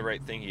was doing the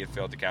right thing, he had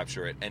failed to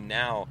capture it. And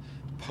now,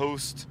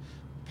 post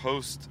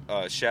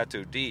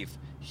Chateau d'If,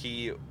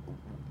 he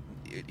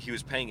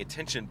was paying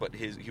attention, but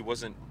he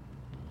wasn't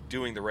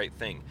doing the right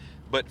thing.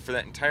 But for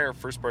that entire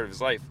first part of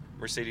his life,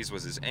 Mercedes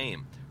was his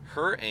aim.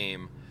 Her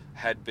aim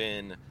had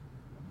been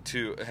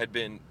to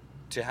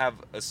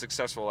have a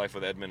successful life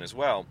with Edmund as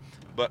well,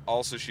 but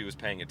also she was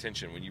paying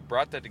attention. When you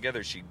brought that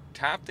together, she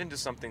tapped into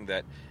something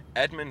that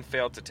Edmund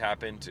failed to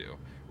tap into,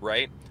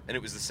 right? And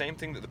it was the same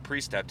thing that the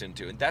priest tapped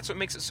into. And that's what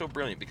makes it so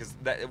brilliant, because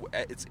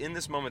it's in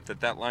this moment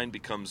that line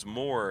becomes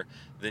more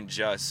than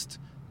just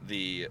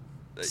the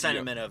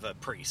sentiment of a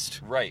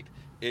priest. Right.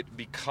 It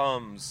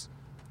becomes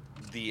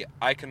the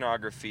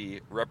iconography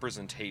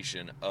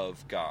representation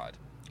of God.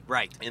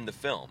 Right. In the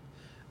film.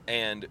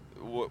 And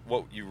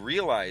what you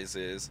realize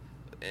is,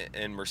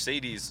 and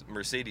Mercedes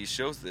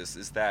shows this,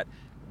 is that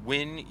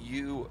when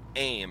you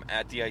aim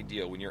at the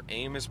ideal, when your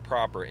aim is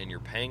proper and you're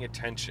paying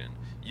attention,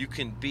 you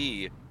can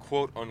be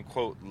quote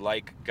unquote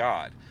like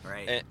God.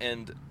 Right.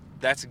 And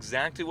that's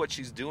exactly what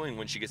she's doing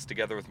when she gets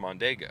together with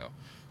Mondego.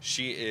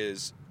 She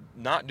is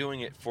not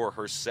doing it for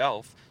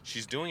herself,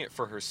 she's doing it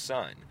for her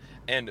son,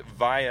 and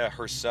via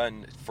her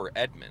son for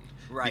Edmund.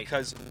 Right.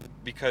 Because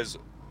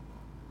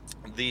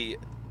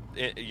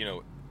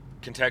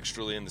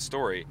contextually in the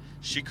story,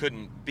 she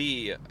couldn't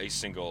be a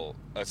single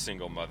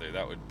mother.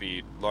 That would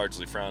be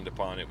largely frowned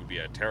upon. It would be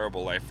a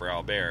terrible life for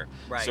Albert.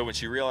 Right. So when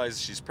she realizes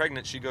she's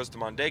pregnant, she goes to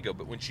Mondego.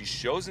 But when she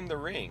shows him the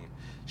ring,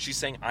 she's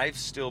saying, "I've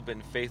still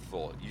been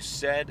faithful.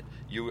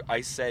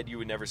 I said you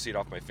would never see it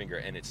off my finger,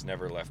 and it's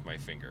never left my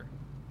finger."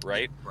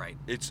 Right. Right.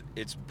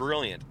 It's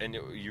brilliant, and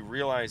you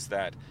realize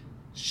that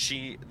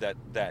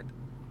that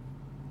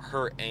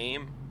her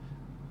aim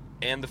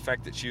and the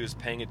fact that she was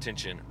paying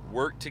attention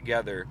worked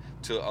together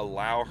to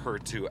allow her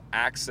to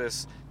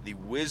access the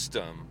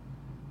wisdom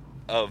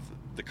of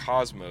the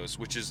cosmos,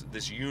 which is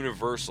this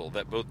universal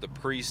that both the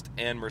priest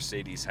and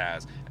Mercedes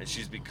has, and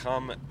she's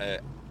become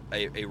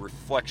a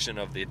reflection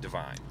of the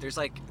divine.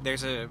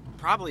 There's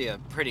probably a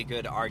pretty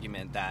good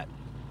argument that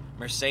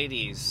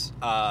Mercedes,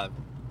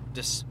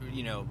 just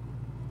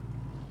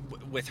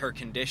with her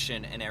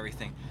condition and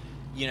everything,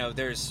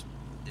 there's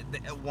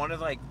one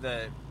of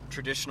the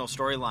traditional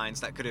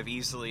storylines that could have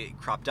easily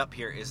cropped up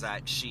here is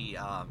that she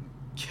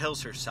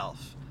kills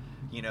herself,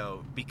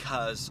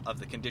 because of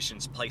the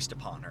conditions placed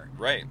upon her.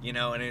 Right.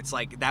 And it's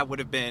that would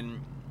have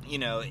been,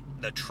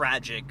 the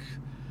tragic,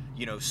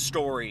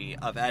 story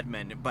of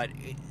Edmund,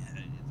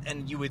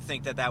 and you would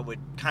think that would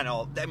kind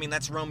of,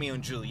 that's Romeo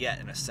and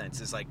Juliet in a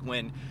sense. Is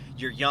when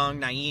you're young,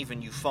 naive,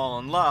 and you fall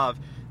in love,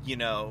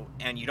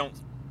 and you don't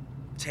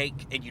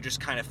and you just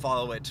kind of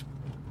follow it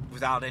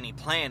without any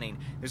planning,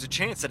 there's a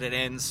chance that it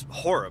ends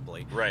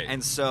horribly. Right.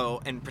 And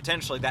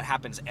potentially that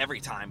happens every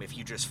time if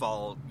you just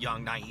follow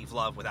young, naive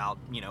love without,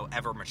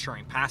 ever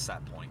maturing past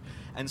that point.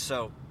 And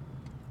so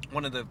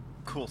one of the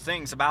cool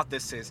things about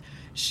this is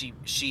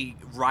she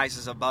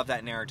rises above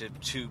that narrative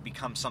to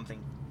become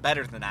something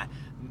better than that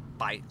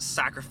by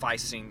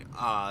sacrificing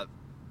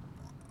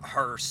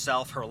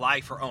herself, her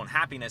life, her own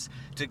happiness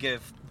to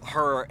give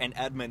her and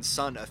Edmund's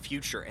son a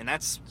future, and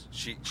that's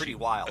pretty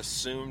wild.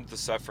 Assumed the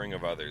suffering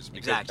of others,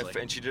 exactly,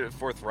 and she did it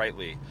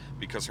forthrightly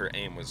because her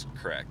aim was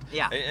correct.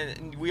 Yeah,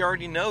 and we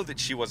already know that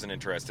she wasn't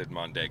interested in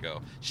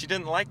Mondego. She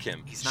didn't like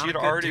him. He's not she had a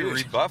good already dude.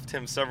 rebuffed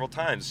him several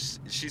times.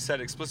 She said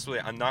explicitly,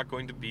 "I'm not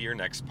going to be your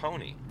next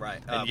pony."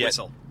 Right. And yet,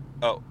 Whistle.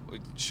 Oh,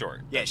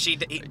 sure. Yeah,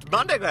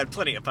 Mondego had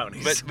plenty of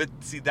ponies. But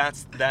see,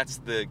 that's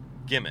the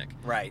gimmick.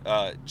 Right.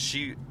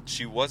 She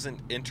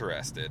wasn't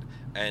interested,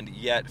 and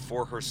yet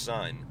for her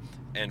son,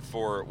 and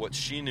for what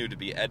she knew to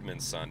be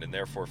Edmund's son, and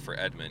therefore for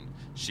Edmund,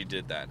 she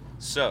did that.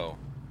 So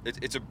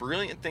it's a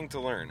brilliant thing to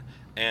learn,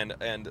 and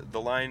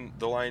the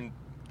line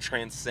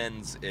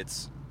transcends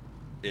its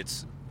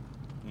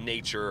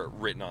nature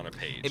written on a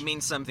page. It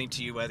means something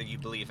to you whether you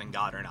believe in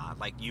God or not.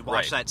 You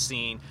watch that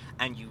scene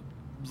and you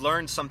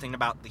learn something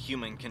about the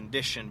human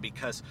condition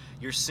because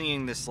you're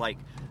seeing this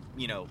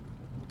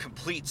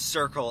complete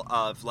circle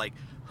of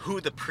who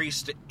the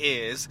priest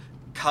is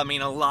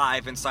coming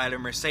alive inside of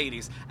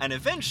Mercedes, and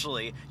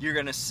eventually you're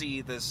going to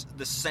see the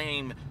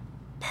same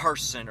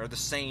person or the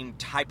same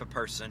type of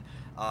person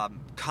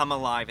come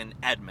alive in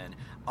Edmund,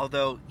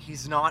 although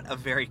he's not a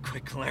very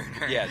quick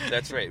learner. Yeah,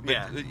 that's right. But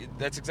yeah.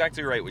 That's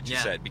exactly right what you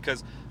Yeah. said,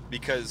 because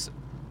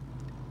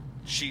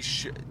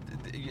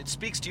it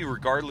speaks to you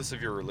regardless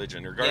of your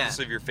religion, regardless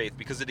Yeah. of your faith,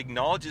 because it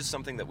acknowledges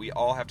something that we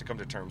all have to come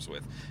to terms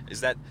with,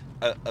 is that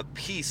a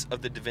piece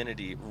of the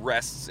divinity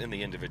rests in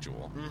the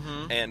individual.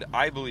 Mm-hmm. And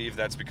I believe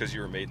that's because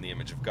you were made in the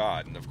image of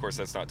God. And of course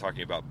that's not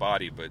talking about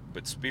body,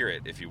 but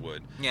spirit, if you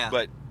would. Yeah.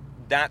 But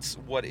that's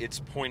what it's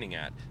pointing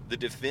at. The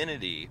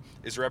divinity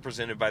is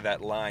represented by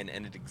that line,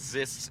 and it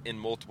exists in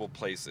multiple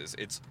places.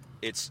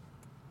 It's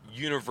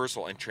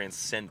universal and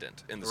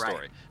transcendent in the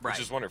story, which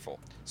is wonderful.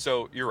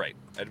 So you're right.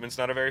 Edmund's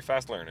not a very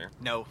fast learner.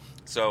 No.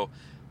 So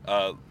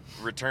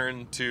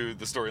return to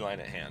the storyline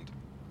at hand.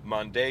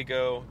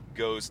 Mondego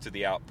goes to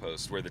the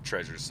outpost where the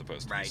treasure is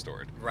supposed to be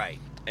stored. Right.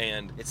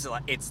 And it's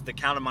the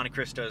Count of Monte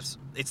Cristo's.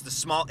 It's the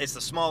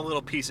small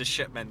little piece of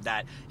shipment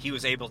that he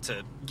was able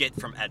to get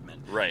from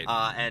Edmund. Right.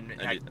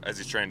 And as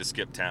he's trying to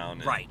skip town.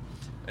 Right.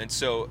 And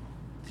so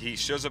he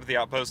shows up at the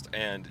outpost,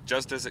 and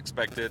just as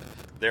expected,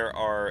 there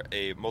are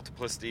a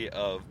multiplicity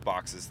of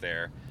boxes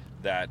there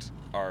that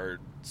are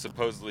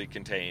supposedly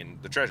contain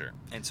the treasure.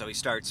 And so he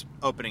starts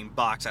opening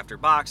box after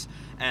box,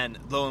 and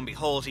lo and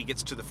behold, he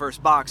gets to the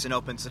first box and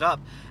opens it up,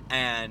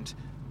 and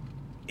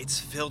it's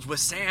filled with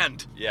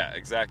sand. Yeah,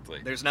 exactly.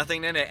 There's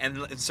nothing in it,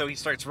 and so he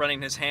starts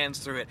running his hands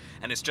through it,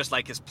 and it's just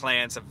like his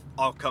plans have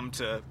all come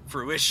to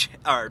fruition,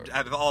 or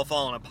have all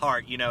fallen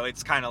apart.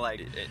 It's kind of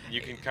like...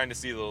 You can kind of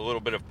see the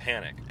little bit of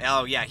panic.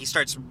 Oh, yeah. He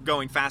starts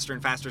going faster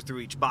and faster through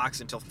each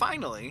box until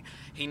finally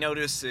he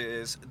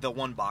notices the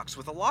one box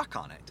with a lock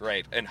on it.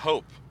 Right, and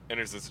hope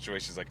enters the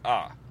situation. He's like,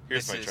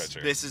 Here's my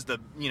treasure. This is the,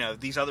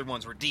 these other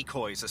ones were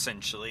decoys,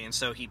 essentially. And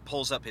so he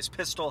pulls up his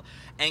pistol,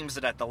 aims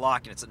it at the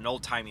lock, and it's an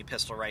old-timey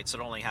pistol, right? So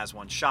it only has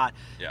one shot.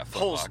 Yeah,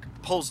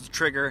 pulls the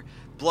trigger,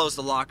 blows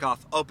the lock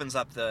off, opens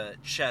up the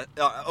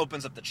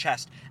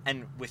chest,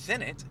 and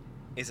within it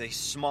is a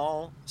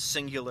small,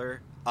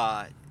 singular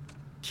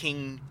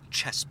king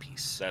chess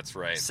piece. That's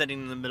right.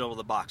 Sitting in the middle of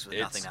the box with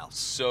nothing else.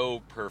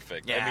 So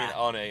perfect. Yeah.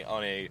 I mean,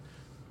 on a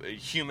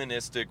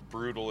humanistic,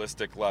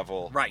 brutalistic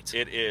level, right?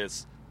 It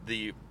is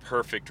the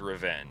perfect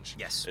revenge.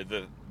 Yes.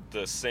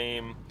 The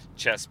same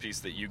chess piece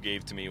that you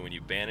gave to me when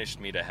you banished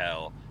me to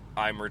hell,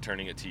 I'm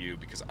returning it to you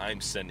because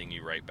I'm sending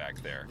you right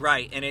back there.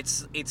 Right, and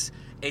it's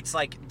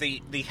like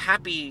the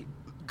happy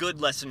good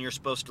lesson you're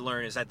supposed to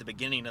learn is at the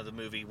beginning of the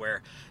movie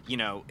where,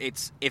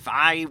 it's if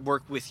I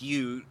work with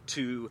you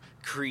to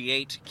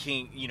create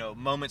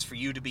moments for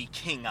you to be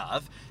king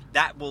of,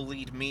 that will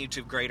lead me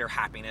to greater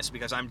happiness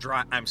because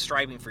I'm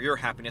striving for your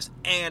happiness,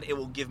 and it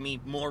will give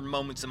me more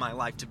moments in my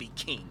life to be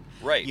king.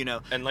 Right.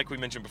 And like we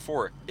mentioned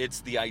before,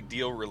 it's the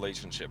ideal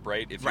relationship,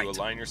 right? If you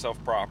align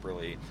yourself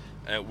properly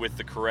with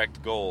the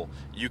correct goal,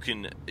 you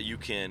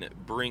can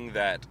bring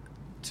that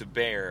to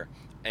bear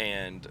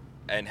and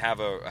have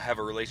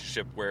a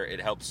relationship where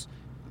it helps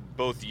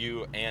both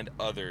you and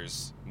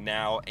others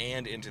now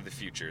and into the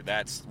future.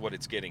 That's what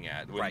it's getting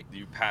at when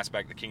you pass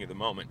back the king of the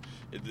moment.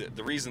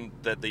 The reason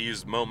that they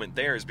use moment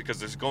there is because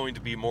there's going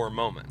to be more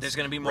moments. There's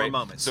going to be more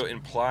moments. So it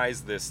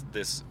implies this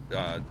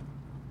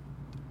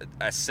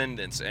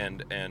ascendance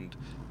and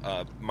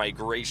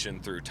migration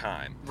through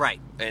time. Right.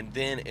 And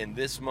then in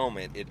this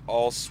moment, it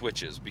all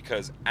switches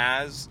because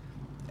as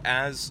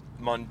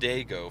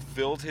Mondego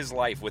filled his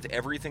life with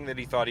everything that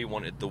he thought he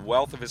wanted, the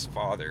wealth of his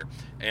father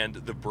and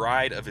the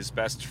bride of his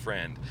best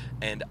friend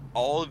and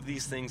all of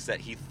these things that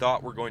he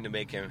thought were going to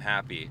make him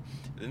happy,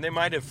 then they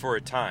might have for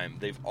a time.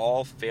 They've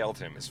all failed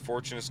him. His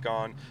fortune is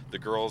gone, the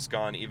girl's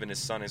gone, even his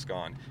son is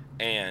gone.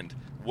 And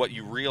what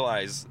you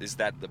realize is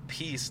that the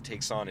peace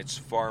takes on its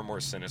far more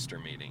sinister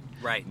meaning.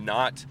 Right.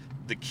 Not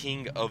the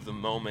king of the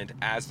moment,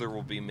 as there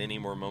will be many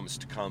more moments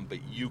to come, but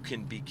you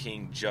can be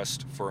king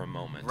just for a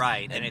moment.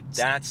 Right. And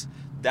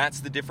that's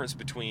the difference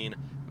between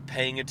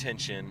paying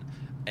attention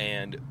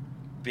and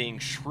being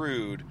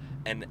shrewd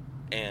and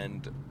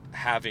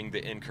having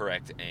the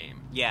incorrect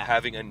aim. Yeah.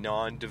 Having a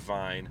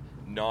non-divine,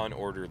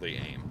 non-orderly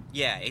aim.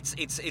 Yeah,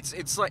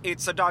 it's like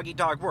it's a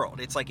dog-eat-dog world.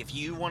 It's like if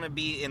you want to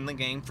be in the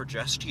game for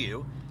just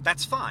you,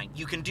 that's fine.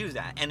 You can do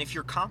that. And if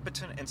you're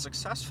competent and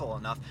successful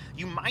enough,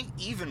 you might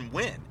even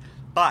win.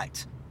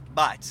 But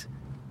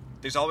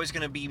there's always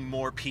going to be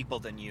more people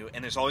than you,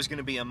 and there's always going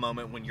to be a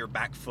moment when your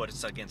back foot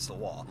is against the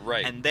wall.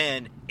 Right. And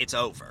then it's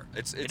over.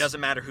 It doesn't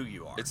matter who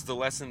you are. It's the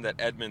lesson that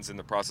Edmund's in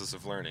the process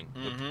of learning.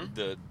 Mm-hmm.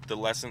 The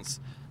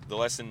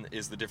lesson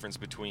is the difference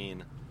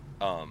between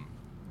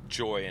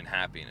joy and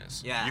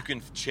happiness. Yeah. You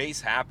can chase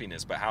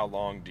happiness, but how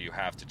long do you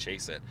have to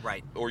chase it?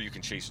 Right. Or you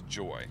can chase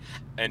joy.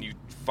 And you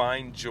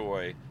find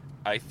joy,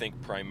 I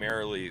think,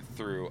 primarily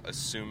through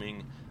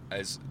assuming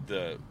as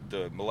the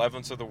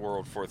malevolence of the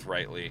world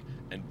forthrightly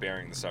and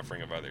bearing the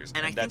suffering of others.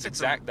 And I that's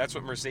think that's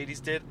what Mercedes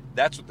did.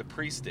 That's what the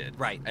priest did.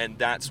 Right. And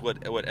that's what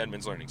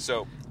Edmund's learning.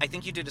 So I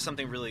think you did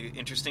something really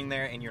interesting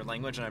there in your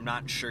language, and I'm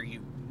not sure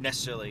you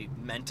necessarily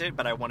meant it,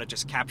 but I want to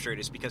just capture it,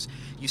 is because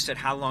you said,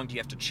 how long do you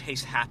have to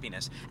chase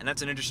happiness? And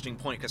that's an interesting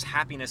point, because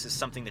happiness is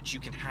something that you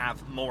can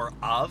have more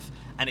of,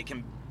 and it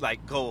can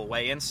go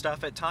away and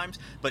stuff at times,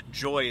 but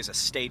joy is a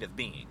state of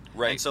being.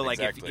 Right. And so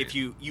exactly. if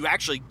you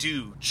actually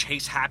do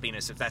chase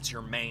happiness, if that's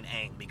your main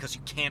aim, because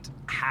you can't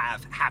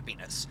have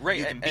happiness. Right.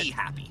 You can be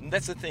happy. And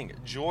that's the thing.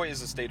 Joy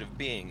is a state of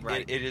being.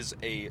 Right. It is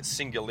a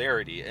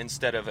singularity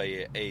instead of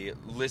a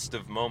list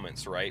of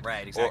moments, right?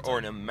 Right, exactly. Or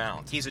an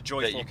amount. He's a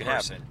joyful that you can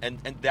person. have.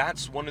 And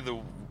that's one of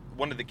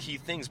the key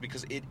things,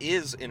 because it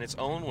is in its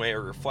own way a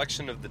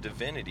reflection of the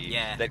divinity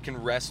that can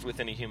rest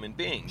within a human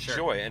being. Sure.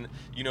 Joy. And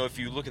if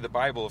you look at the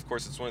Bible, of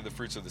course, it's one of the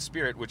fruits of the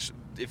Spirit, which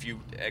if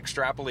you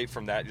extrapolate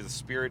from that, the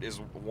Spirit is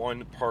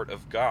one part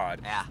of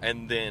God. Yeah.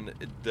 And then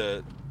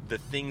the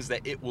things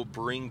that it will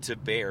bring to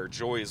bear,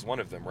 joy is one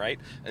of them, right?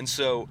 And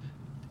so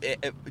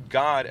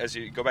God, as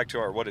you go back to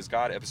our What is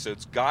God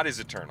episodes, God is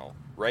eternal,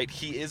 right?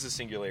 He is a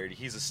singularity.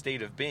 He's a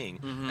state of being.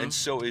 Mm-hmm. And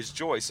so is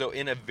joy. So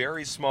in a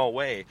very small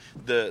way,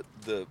 the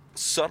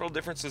subtle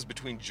differences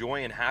between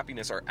joy and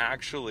happiness are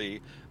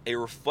actually a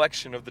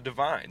reflection of the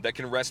divine that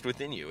can rest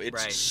within you.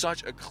 It's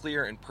such a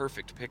clear and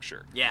perfect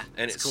picture. Yeah.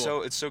 And it's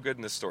cool. so good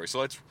in this story.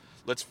 So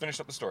let's finish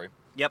up the story.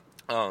 Yep.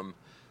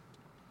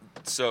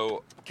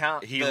 So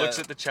he looks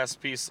at the chess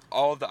piece,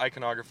 all of the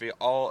iconography,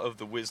 all of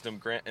the wisdom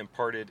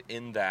imparted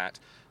in that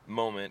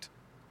moment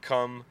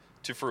come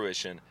to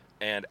fruition,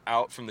 and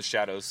out from the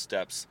shadows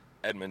steps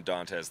Edmond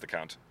Dantes, the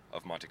Count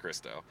of Monte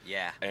Cristo.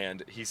 Yeah.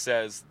 And he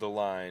says the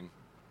line...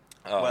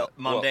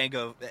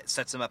 Mondego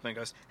sets him up and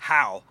goes,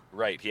 how?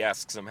 Right, he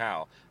asks him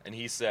how. And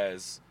he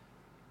says,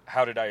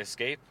 how did I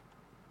escape?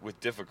 With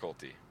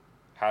difficulty.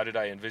 How did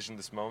I envision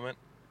this moment?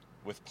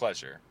 With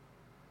pleasure.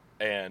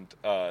 And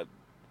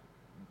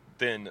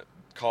then,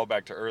 call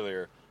back to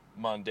earlier,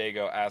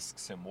 Mondego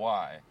asks him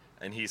why.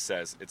 And he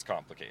says, it's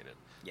complicated.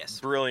 Yes.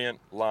 Brilliant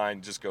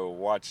line. Just go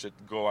watch it.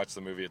 Go watch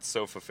the movie. It's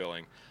so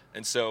fulfilling.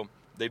 And so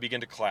they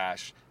begin to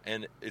clash,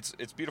 and it's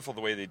beautiful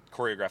the way they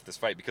choreograph this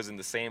fight, because in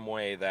the same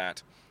way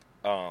that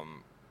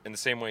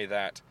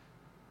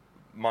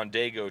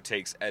Mondego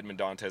takes Edmond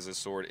Dantes'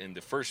 sword in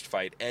the first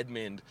fight,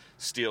 Edmond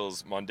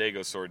steals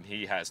Mondego's sword, and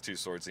he has 2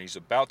 swords, and he's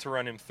about to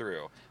run him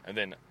through, and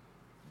then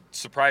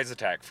surprise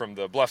attack from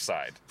the bluff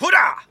side.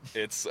 Hurrah!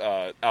 It's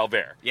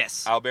Albert.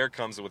 Yes. Albert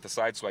comes with a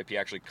side swipe. He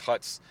actually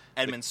cuts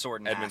Edmund's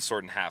sword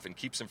in half and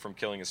keeps him from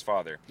killing his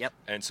father. Yep.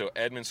 And so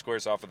Edmund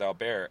squares off with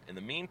Albert. In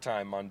the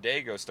meantime,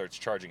 Mondego starts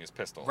charging his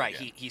pistol. Right.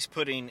 Again.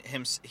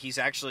 He's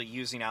actually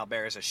using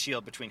Albert as a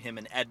shield between him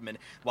and Edmund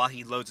while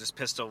he loads his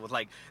pistol with,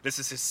 like, this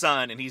is his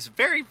son, and he's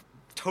very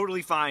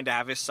totally fine to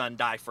have his son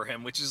die for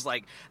him, which is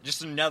like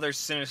just another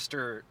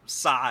sinister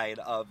side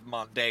of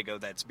Mondego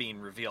that's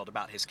being revealed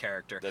about his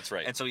character. That's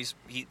right. And so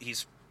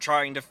he's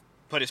trying to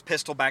put his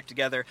pistol back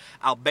together.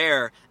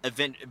 Albert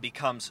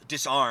becomes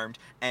disarmed,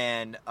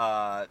 and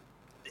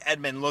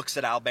Edmund looks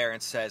at Albert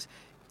and says,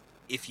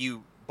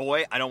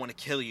 boy, I don't want to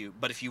kill you,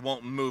 but if you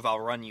won't move, I'll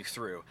run you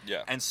through.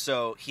 Yeah. And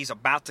so he's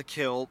about to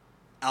kill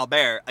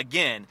Albert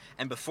again,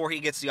 and before he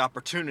gets the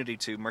opportunity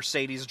to,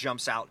 Mercedes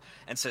jumps out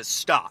and says,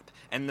 stop.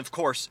 And of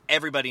course,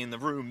 everybody in the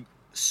room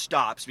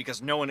stops,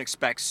 because no one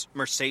expects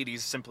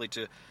Mercedes simply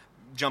to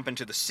jump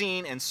into the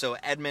scene. And so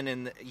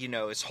Edmund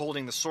is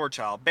holding the sword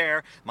to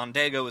Albert.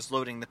 Mondego is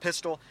loading the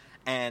pistol,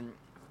 and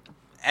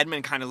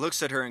Edmund kind of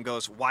looks at her and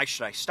goes, why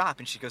should I stop?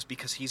 And she goes,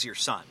 because he's your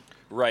son.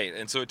 Right,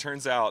 and so it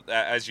turns out,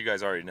 as you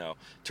guys already know,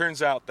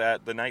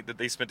 that the night that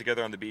they spent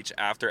together on the beach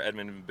after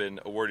Edmund had been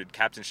awarded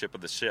captainship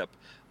of the ship,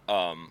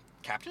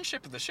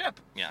 captainship of the ship?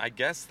 Yeah, I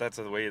guess that's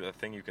the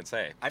thing you can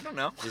say. I don't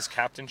know. His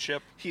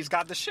captainship? He's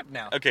got the ship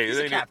now. Okay, he's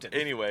a captain.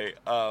 Anyway,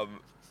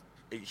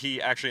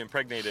 he actually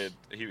impregnated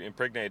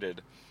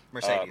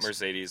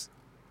Mercedes.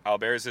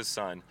 Albert is his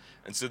son,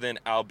 and so then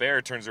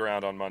Albert turns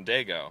around on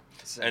Mondego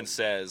and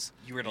says,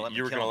 "You were going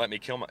to let me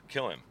kill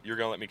him. You were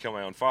going to let me kill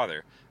my own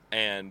father."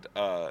 And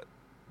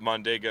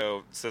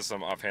Mondego says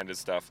some offhanded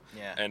stuff.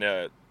 Yeah.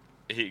 And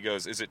he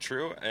goes, "Is it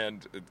true?"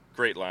 And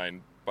great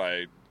line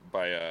by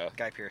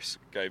Guy Pearce.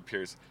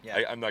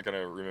 Yeah. I'm not going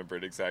to remember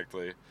it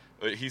exactly.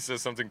 He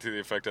says something to the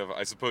effect of,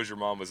 "I suppose your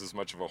mom was as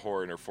much of a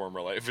whore in her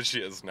former life as she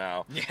is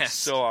now." Yes.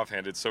 So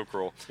offhanded, so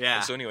cruel. Yeah.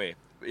 And so anyway,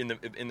 in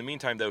the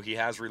meantime, though, he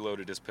has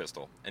reloaded his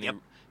pistol,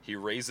 and he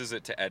raises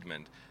it to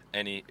Edmund,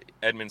 and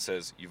Edmund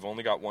says, "You've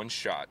only got one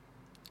shot,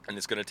 and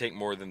it's going to take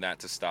more than that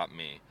to stop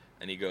me."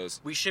 And he goes...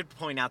 We should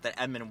point out that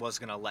Edmund was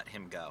going to let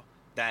him go.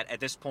 That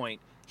at this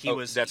point,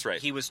 that's right.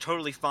 He was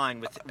totally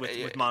fine with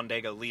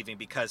Mondego leaving,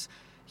 because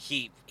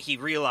he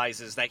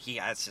realizes that he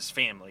has his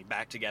family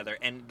back together,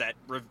 and that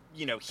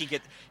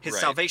his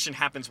salvation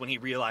happens when he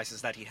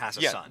realizes that he has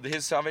a son.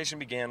 His salvation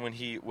began when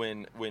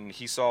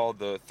he saw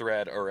the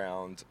thread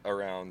around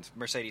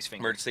Mercedes'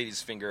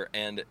 finger,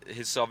 and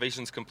his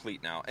salvation's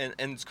complete now, and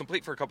it's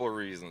complete for a couple of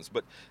reasons.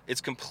 But it's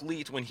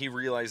complete when he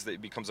realizes that he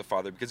becomes a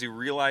father, because he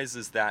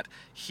realizes that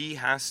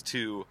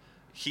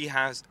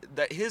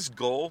that his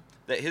goal,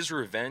 that his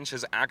revenge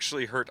has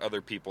actually hurt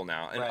other people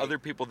now, and other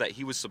people that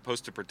he was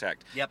supposed to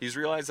protect. Yep. He's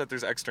realized that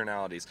there's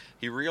externalities.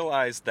 He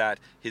realized that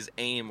his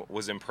aim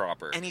was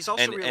improper. And he's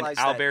also realized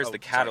and Albert's the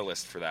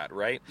catalyst for that,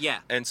 right? Yeah.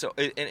 And so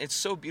it's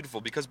so beautiful,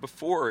 because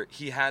before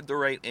he had the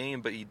right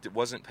aim, but he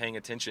wasn't paying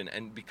attention,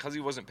 and because he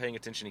wasn't paying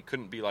attention, he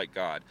couldn't be like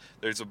God.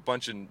 There's a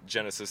bunch in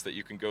Genesis that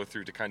you can go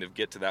through to kind of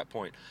get to that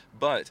point.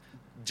 But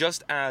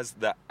just as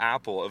the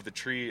apple of the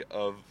tree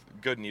of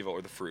good and evil,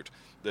 or the fruit,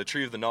 the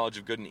tree of the knowledge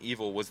of good and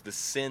evil, was the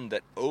sin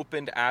that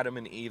opened Adam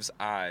and Eve's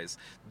eyes,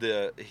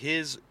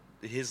 his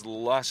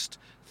lust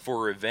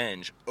for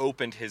revenge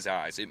opened his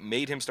eyes. It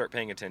made him start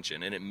paying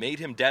attention, and it made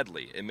him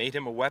deadly. It made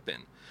him a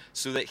weapon,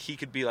 so that he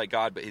could be like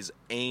God, but his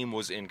aim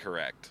was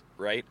incorrect,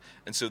 right?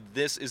 And so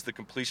this is the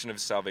completion of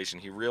his salvation.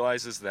 He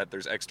realizes that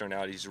there's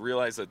externalities. He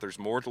realizes that there's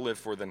more to live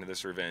for than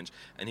this revenge,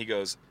 and he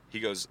goes,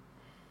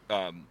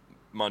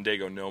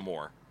 Mondego, no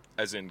more,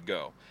 as in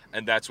go.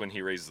 And that's when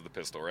he raises the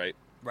pistol, right?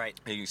 Right.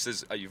 And he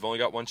says, "You've only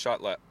got one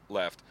shot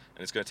left,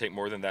 and it's going to take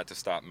more than that to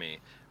stop me."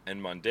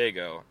 And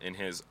Mondego, in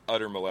his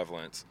utter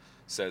malevolence,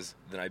 says,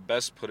 "Then I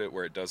best put it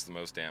where it does the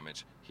most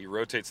damage." He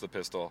rotates the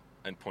pistol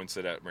and points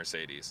it at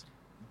Mercedes.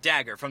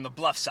 Dagger from the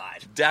bluff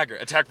side.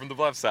 Attack from the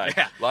bluff side.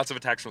 Yeah. Lots of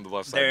attacks from the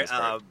bluff side.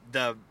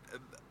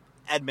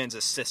 Edmund's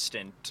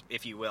assistant,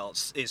 if you will,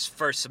 his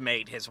first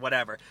mate, his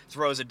whatever,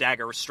 throws a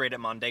dagger straight at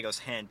Mondego's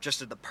hand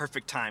just at the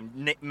perfect time,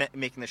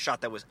 making the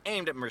shot that was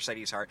aimed at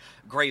Mercedes' heart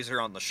graze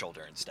her on the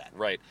shoulder instead.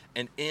 Right.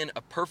 And in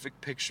a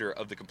perfect picture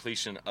of the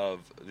completion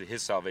of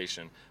his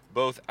salvation,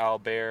 both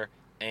Albert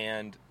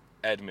and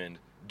Edmund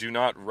do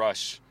not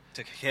rush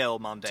to kill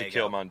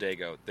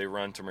Mondego. They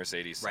run to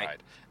Mercedes'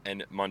 side.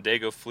 And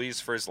Mondego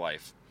flees for his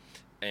life.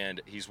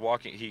 And he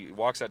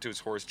walks out to his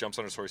horse, jumps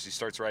on his horse, he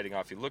starts riding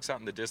off. He looks out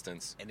in the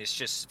distance, and it's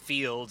just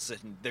fields,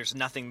 and there's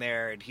nothing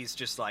there, and he's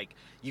just like,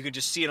 you could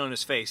just see it on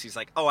his face. He's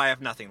like, "Oh, I have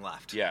nothing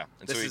left." Yeah.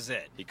 And this is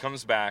it. He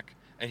comes back,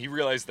 And he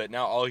realized that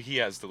now all he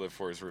has to live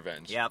for is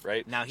revenge. Yep.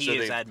 Right? Now he so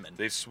is Edmund.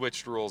 They've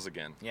switched roles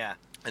again. Yeah.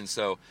 And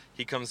so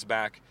he comes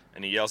back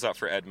and he yells out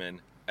for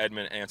Edmund.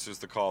 Edmund answers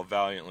the call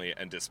valiantly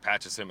and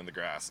dispatches him in the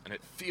grass. And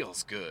it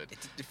feels good.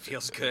 It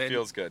feels good. It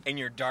feels good. In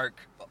your dark,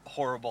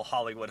 horrible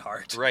Hollywood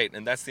heart. Right,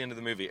 and that's the end of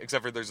the movie.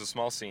 Except for there's a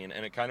small scene,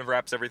 and it kind of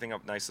wraps everything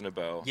up nice in a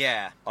bow.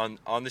 Yeah.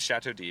 On the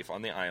Chateau d'If,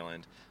 on the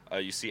island,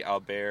 you see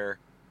Albert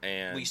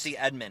and... We see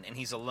Edmund, and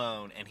he's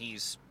alone, and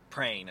he's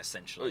praying,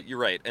 essentially. You're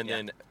right. And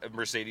then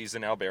Mercedes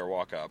and Albert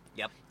walk up.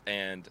 Yep.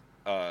 And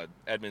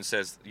Edmund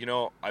says,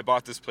 I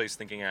bought this place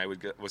thinking I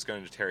was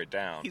going to tear it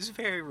down. He's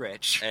very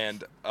rich.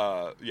 And,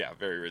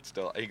 very rich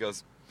still. He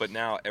goes, but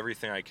now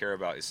everything I care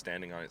about is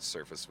standing on its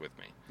surface with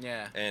me.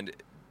 Yeah. And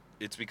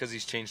it's because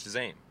he's changed his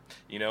aim,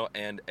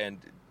 and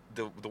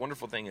the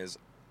wonderful thing is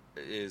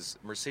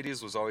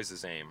Mercedes was always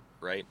his aim,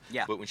 right?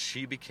 Yeah. But when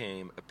she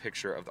became a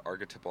picture of the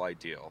archetypal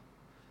ideal,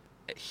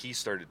 he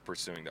started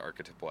pursuing the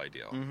archetypal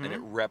ideal, and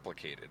it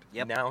replicated.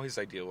 Yep. Now his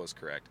ideal was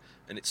correct,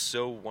 and it's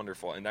so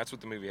wonderful, and that's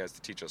what the movie has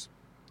to teach us.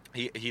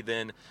 He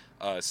then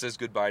says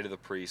goodbye to the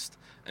priest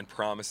and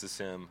promises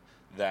him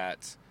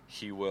that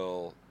he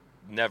will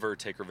never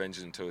take revenge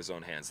into his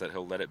own hands, that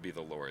he'll let it be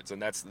the Lord's.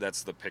 And that's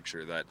the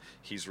picture, that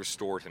he's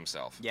restored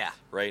himself. Yeah.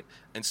 Right?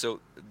 And so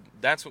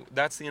that's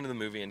the end of the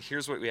movie, and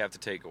here's what we have to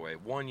take away.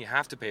 One, you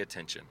have to pay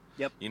attention.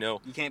 Yep. You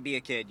can't be a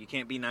kid. You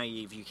can't be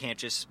naive. You can't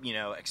just,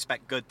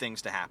 expect good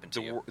things to happen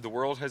to you. The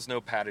world has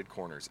no padded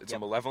corners. It's a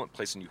malevolent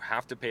place, and you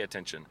have to pay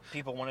attention.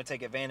 People want to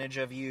take advantage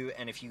of you,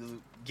 and if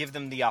you give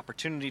them the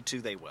opportunity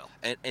to, they will.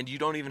 And you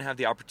don't even have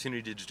the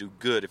opportunity to do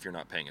good if you're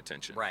not paying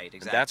attention. Right,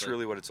 exactly. And that's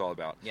really what it's all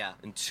about. Yeah.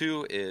 And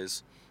two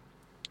is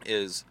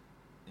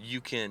you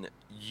can,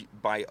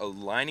 by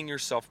aligning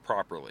yourself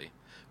properly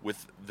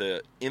with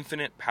the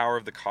infinite power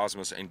of the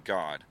cosmos and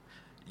God,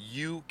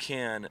 you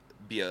can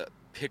be a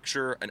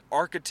picture, an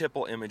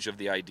archetypal image of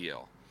the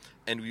ideal.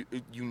 And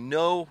you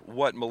know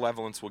what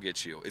malevolence will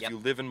get you if you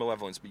live in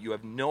malevolence, but you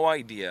have no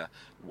idea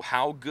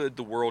how good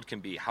the world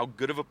can be, how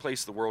good of a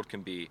place the world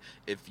can be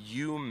if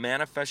you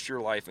manifest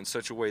your life in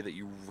such a way that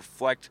you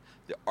reflect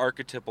the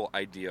archetypal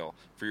ideal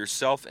for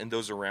yourself and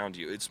those around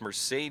you. It's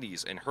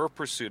Mercedes and her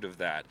pursuit of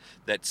that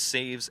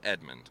saves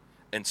Edmund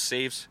and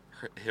saves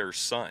her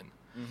son.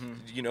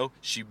 Mm-hmm.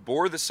 She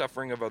bore the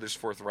suffering of others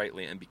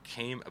forthrightly and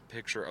became a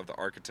picture of the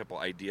archetypal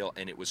ideal,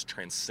 and it was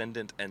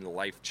transcendent and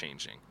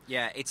life-changing.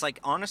 Yeah, it's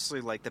honestly,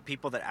 the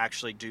people that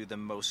actually do the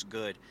most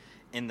good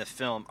in the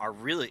film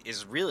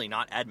is really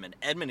not Edmund.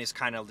 Edmund is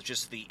kind of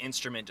just the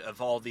instrument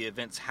of all the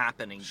events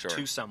happening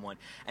to someone,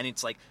 and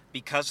it's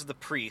because of the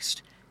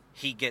priest,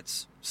 he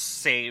gets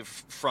saved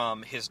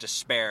from his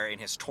despair and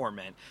his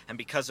torment, and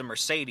because of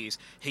Mercedes,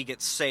 he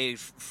gets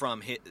saved from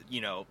his,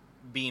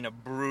 being a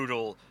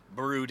brutal,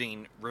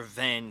 brooding,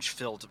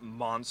 revenge-filled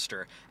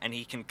monster, and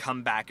he can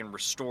come back and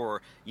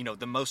restore,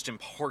 the most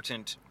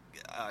important,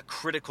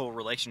 critical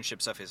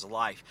relationships of his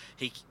life.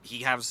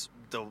 He has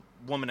the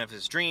woman of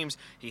his dreams,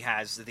 he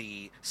has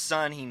the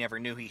son he never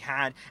knew he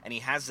had, and he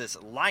has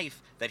this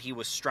life that he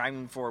was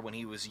striving for when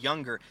he was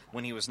younger,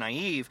 when he was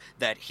naive,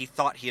 that he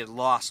thought he had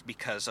lost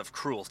because of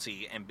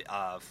cruelty and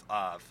of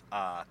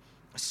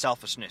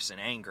selfishness and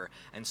anger.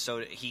 And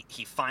so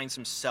he finds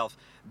himself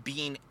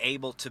being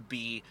able to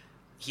be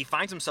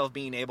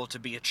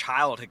a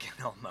child again,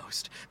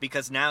 almost,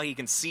 because now he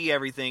can see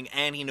everything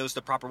and he knows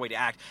the proper way to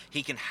act.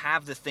 He can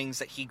have the things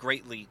that he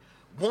greatly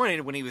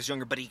wanted when he was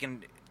younger, but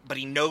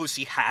he knows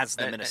he has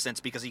them in a sense,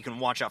 because he can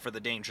watch out for the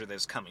danger that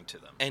is coming to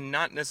them. And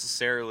not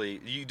necessarily,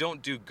 you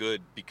don't do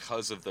good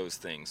because of those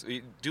things.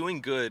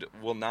 Doing good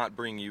will not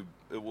bring you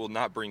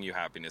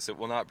happiness. It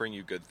will not bring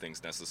you good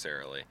things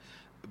necessarily,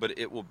 but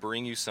it will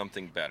bring you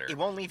something better. It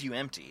won't leave you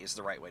empty is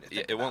the right way to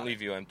think about it. It won't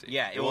leave you empty.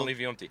 Yeah, it won't leave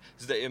you empty.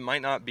 It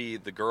might not be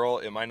the girl,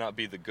 it might not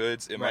be the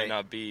goods, it might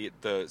not be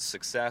the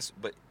success,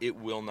 but it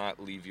will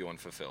not leave you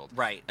unfulfilled.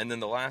 Right. And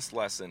then the last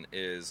lesson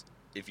is,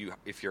 if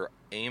your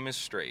aim is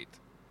straight,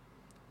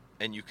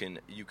 and you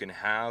can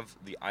have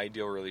the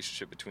ideal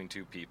relationship between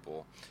two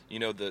people.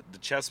 The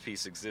chess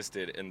piece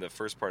existed in the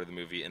first part of the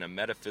movie in a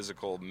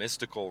metaphysical,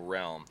 mystical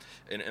realm,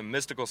 in a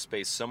mystical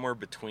space somewhere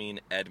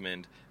between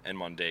Edmund and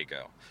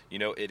Mondego.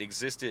 It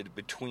existed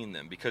between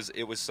them because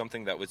it was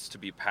something that was to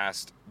be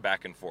passed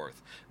back and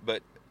forth.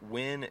 But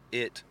when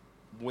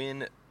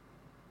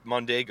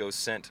Mondego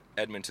sent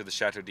Edmund to the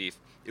Chateau d'If,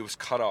 it was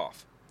cut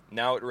off.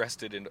 Now it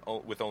rested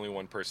with only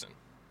one person.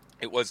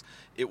 It was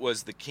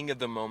the king of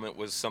the moment,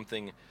 was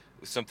something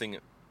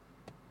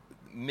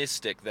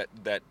mystic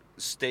that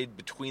stayed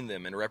between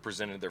them and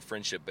represented their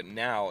friendship, but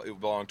now it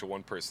belonged to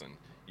one person.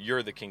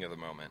 You're the king of the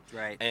moment.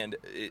 Right. And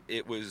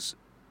it was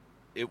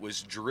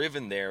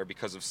driven there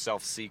because of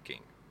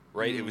self-seeking,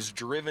 right? It was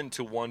driven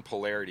to one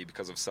polarity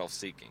because of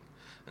self-seeking.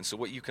 And so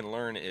what you can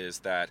learn is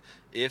that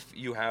if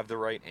you have the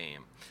right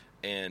aim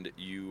and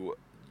you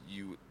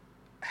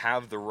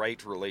have the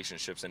right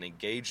relationships and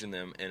engage in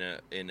them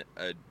in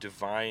a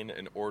divine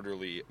and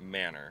orderly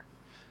manner,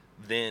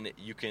 then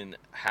you can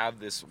have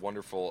this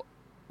wonderful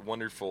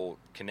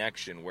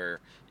connection where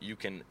you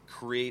can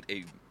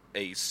create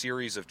a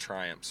series of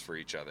triumphs for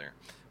each other,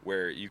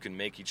 where you can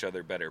make each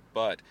other better.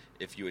 But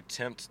if you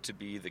attempt to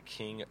be the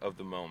king of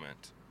the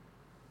moment,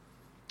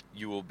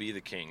 you will be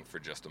the king for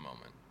just a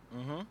moment.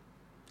 Mm-hmm.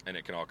 And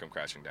it can all come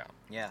crashing down.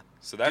 Yeah.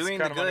 So that's doing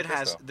kind the of good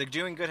Monte Cristo.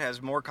 doing good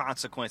has more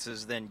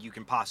consequences than you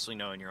can possibly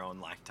know in your own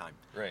lifetime.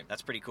 Right.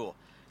 That's pretty cool.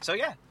 So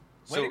yeah,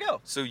 way to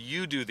go. So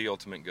you do the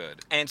ultimate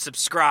good. And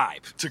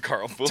subscribe To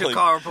carpooling. to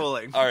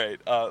carpooling. All right,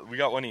 we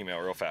got one email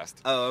real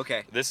fast. Oh,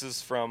 okay. This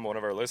is from one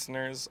of our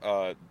listeners,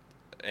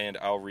 and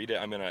I'll read it.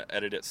 I'm going to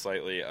edit it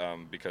slightly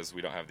because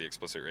we don't have the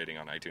explicit rating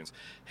on iTunes.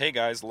 Hey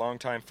guys, long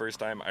time, first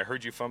time. I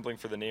heard you fumbling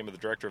for the name of the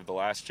director of The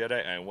Last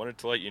Jedi, and I wanted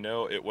to let you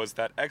know it was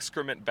that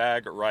excrement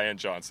bag, Rian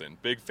Johnson.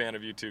 Big fan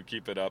of you two.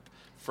 Keep it up.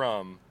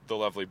 From the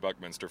lovely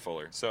Buckminster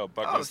Fuller. So,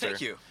 Buckminster. Oh,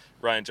 thank you.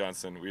 Ryan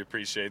Johnson, we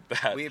appreciate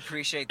that. We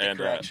appreciate the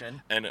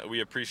correction. And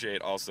we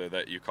appreciate also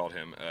that you called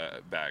him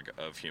a bag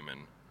of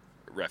human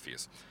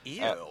refuse.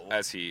 Ew.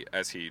 As he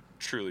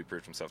truly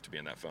proved himself to be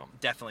in that film.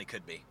 Definitely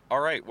could be. All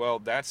right, well,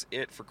 that's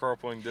it for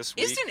carpooling this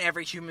week. Isn't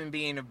every human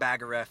being a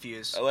bag of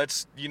refuse?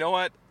 You know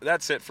what?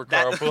 That's it for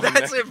carpooling.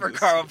 That's it for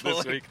carpooling.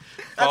 This week.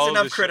 That's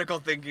enough critical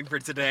thinking for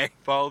today.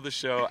 Follow the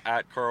show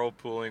at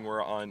carpooling.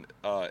 We're on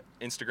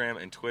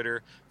Instagram and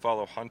Twitter.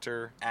 Follow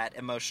Hunter at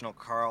Emotional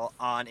Carl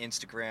on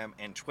Instagram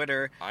and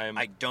Twitter.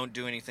 I don't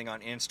do anything on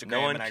Instagram.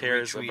 No one and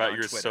cares I retweet about on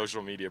your Twitter.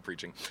 social media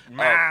preaching.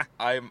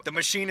 The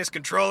machine is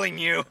controlling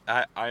you.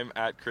 I'm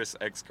at Chris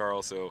X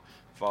Carl, so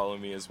follow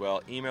me as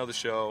well. Email the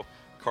show,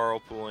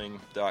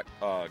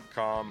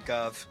 carlpooling.com.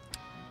 Gov.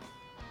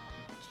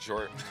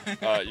 Short.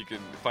 You can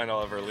find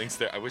all of our links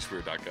there. I wish we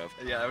were .gov.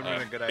 Yeah, that would have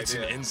been a good idea. It's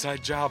an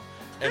inside job.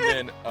 And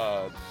then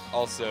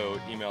also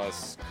email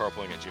us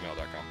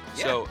carpooling@gmail.com.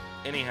 Yeah. So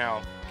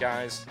anyhow,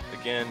 guys,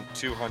 again,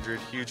 200,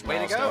 huge Way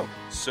to milestone. go.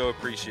 So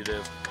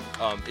appreciative.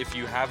 If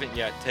you haven't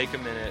yet, take a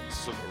minute,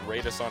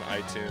 rate us on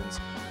iTunes,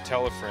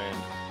 tell a friend,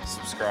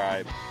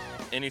 subscribe.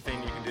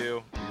 Anything you can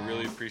do, we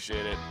really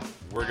appreciate it.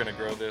 We're going to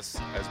grow this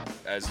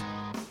as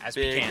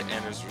big we can.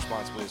 and as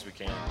responsibly as we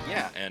can.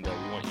 Yeah. And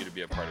we want you to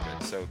be a part of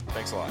it. So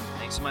thanks a lot.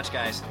 Thanks so much,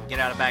 guys. Get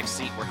out of back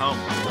seat. We're home.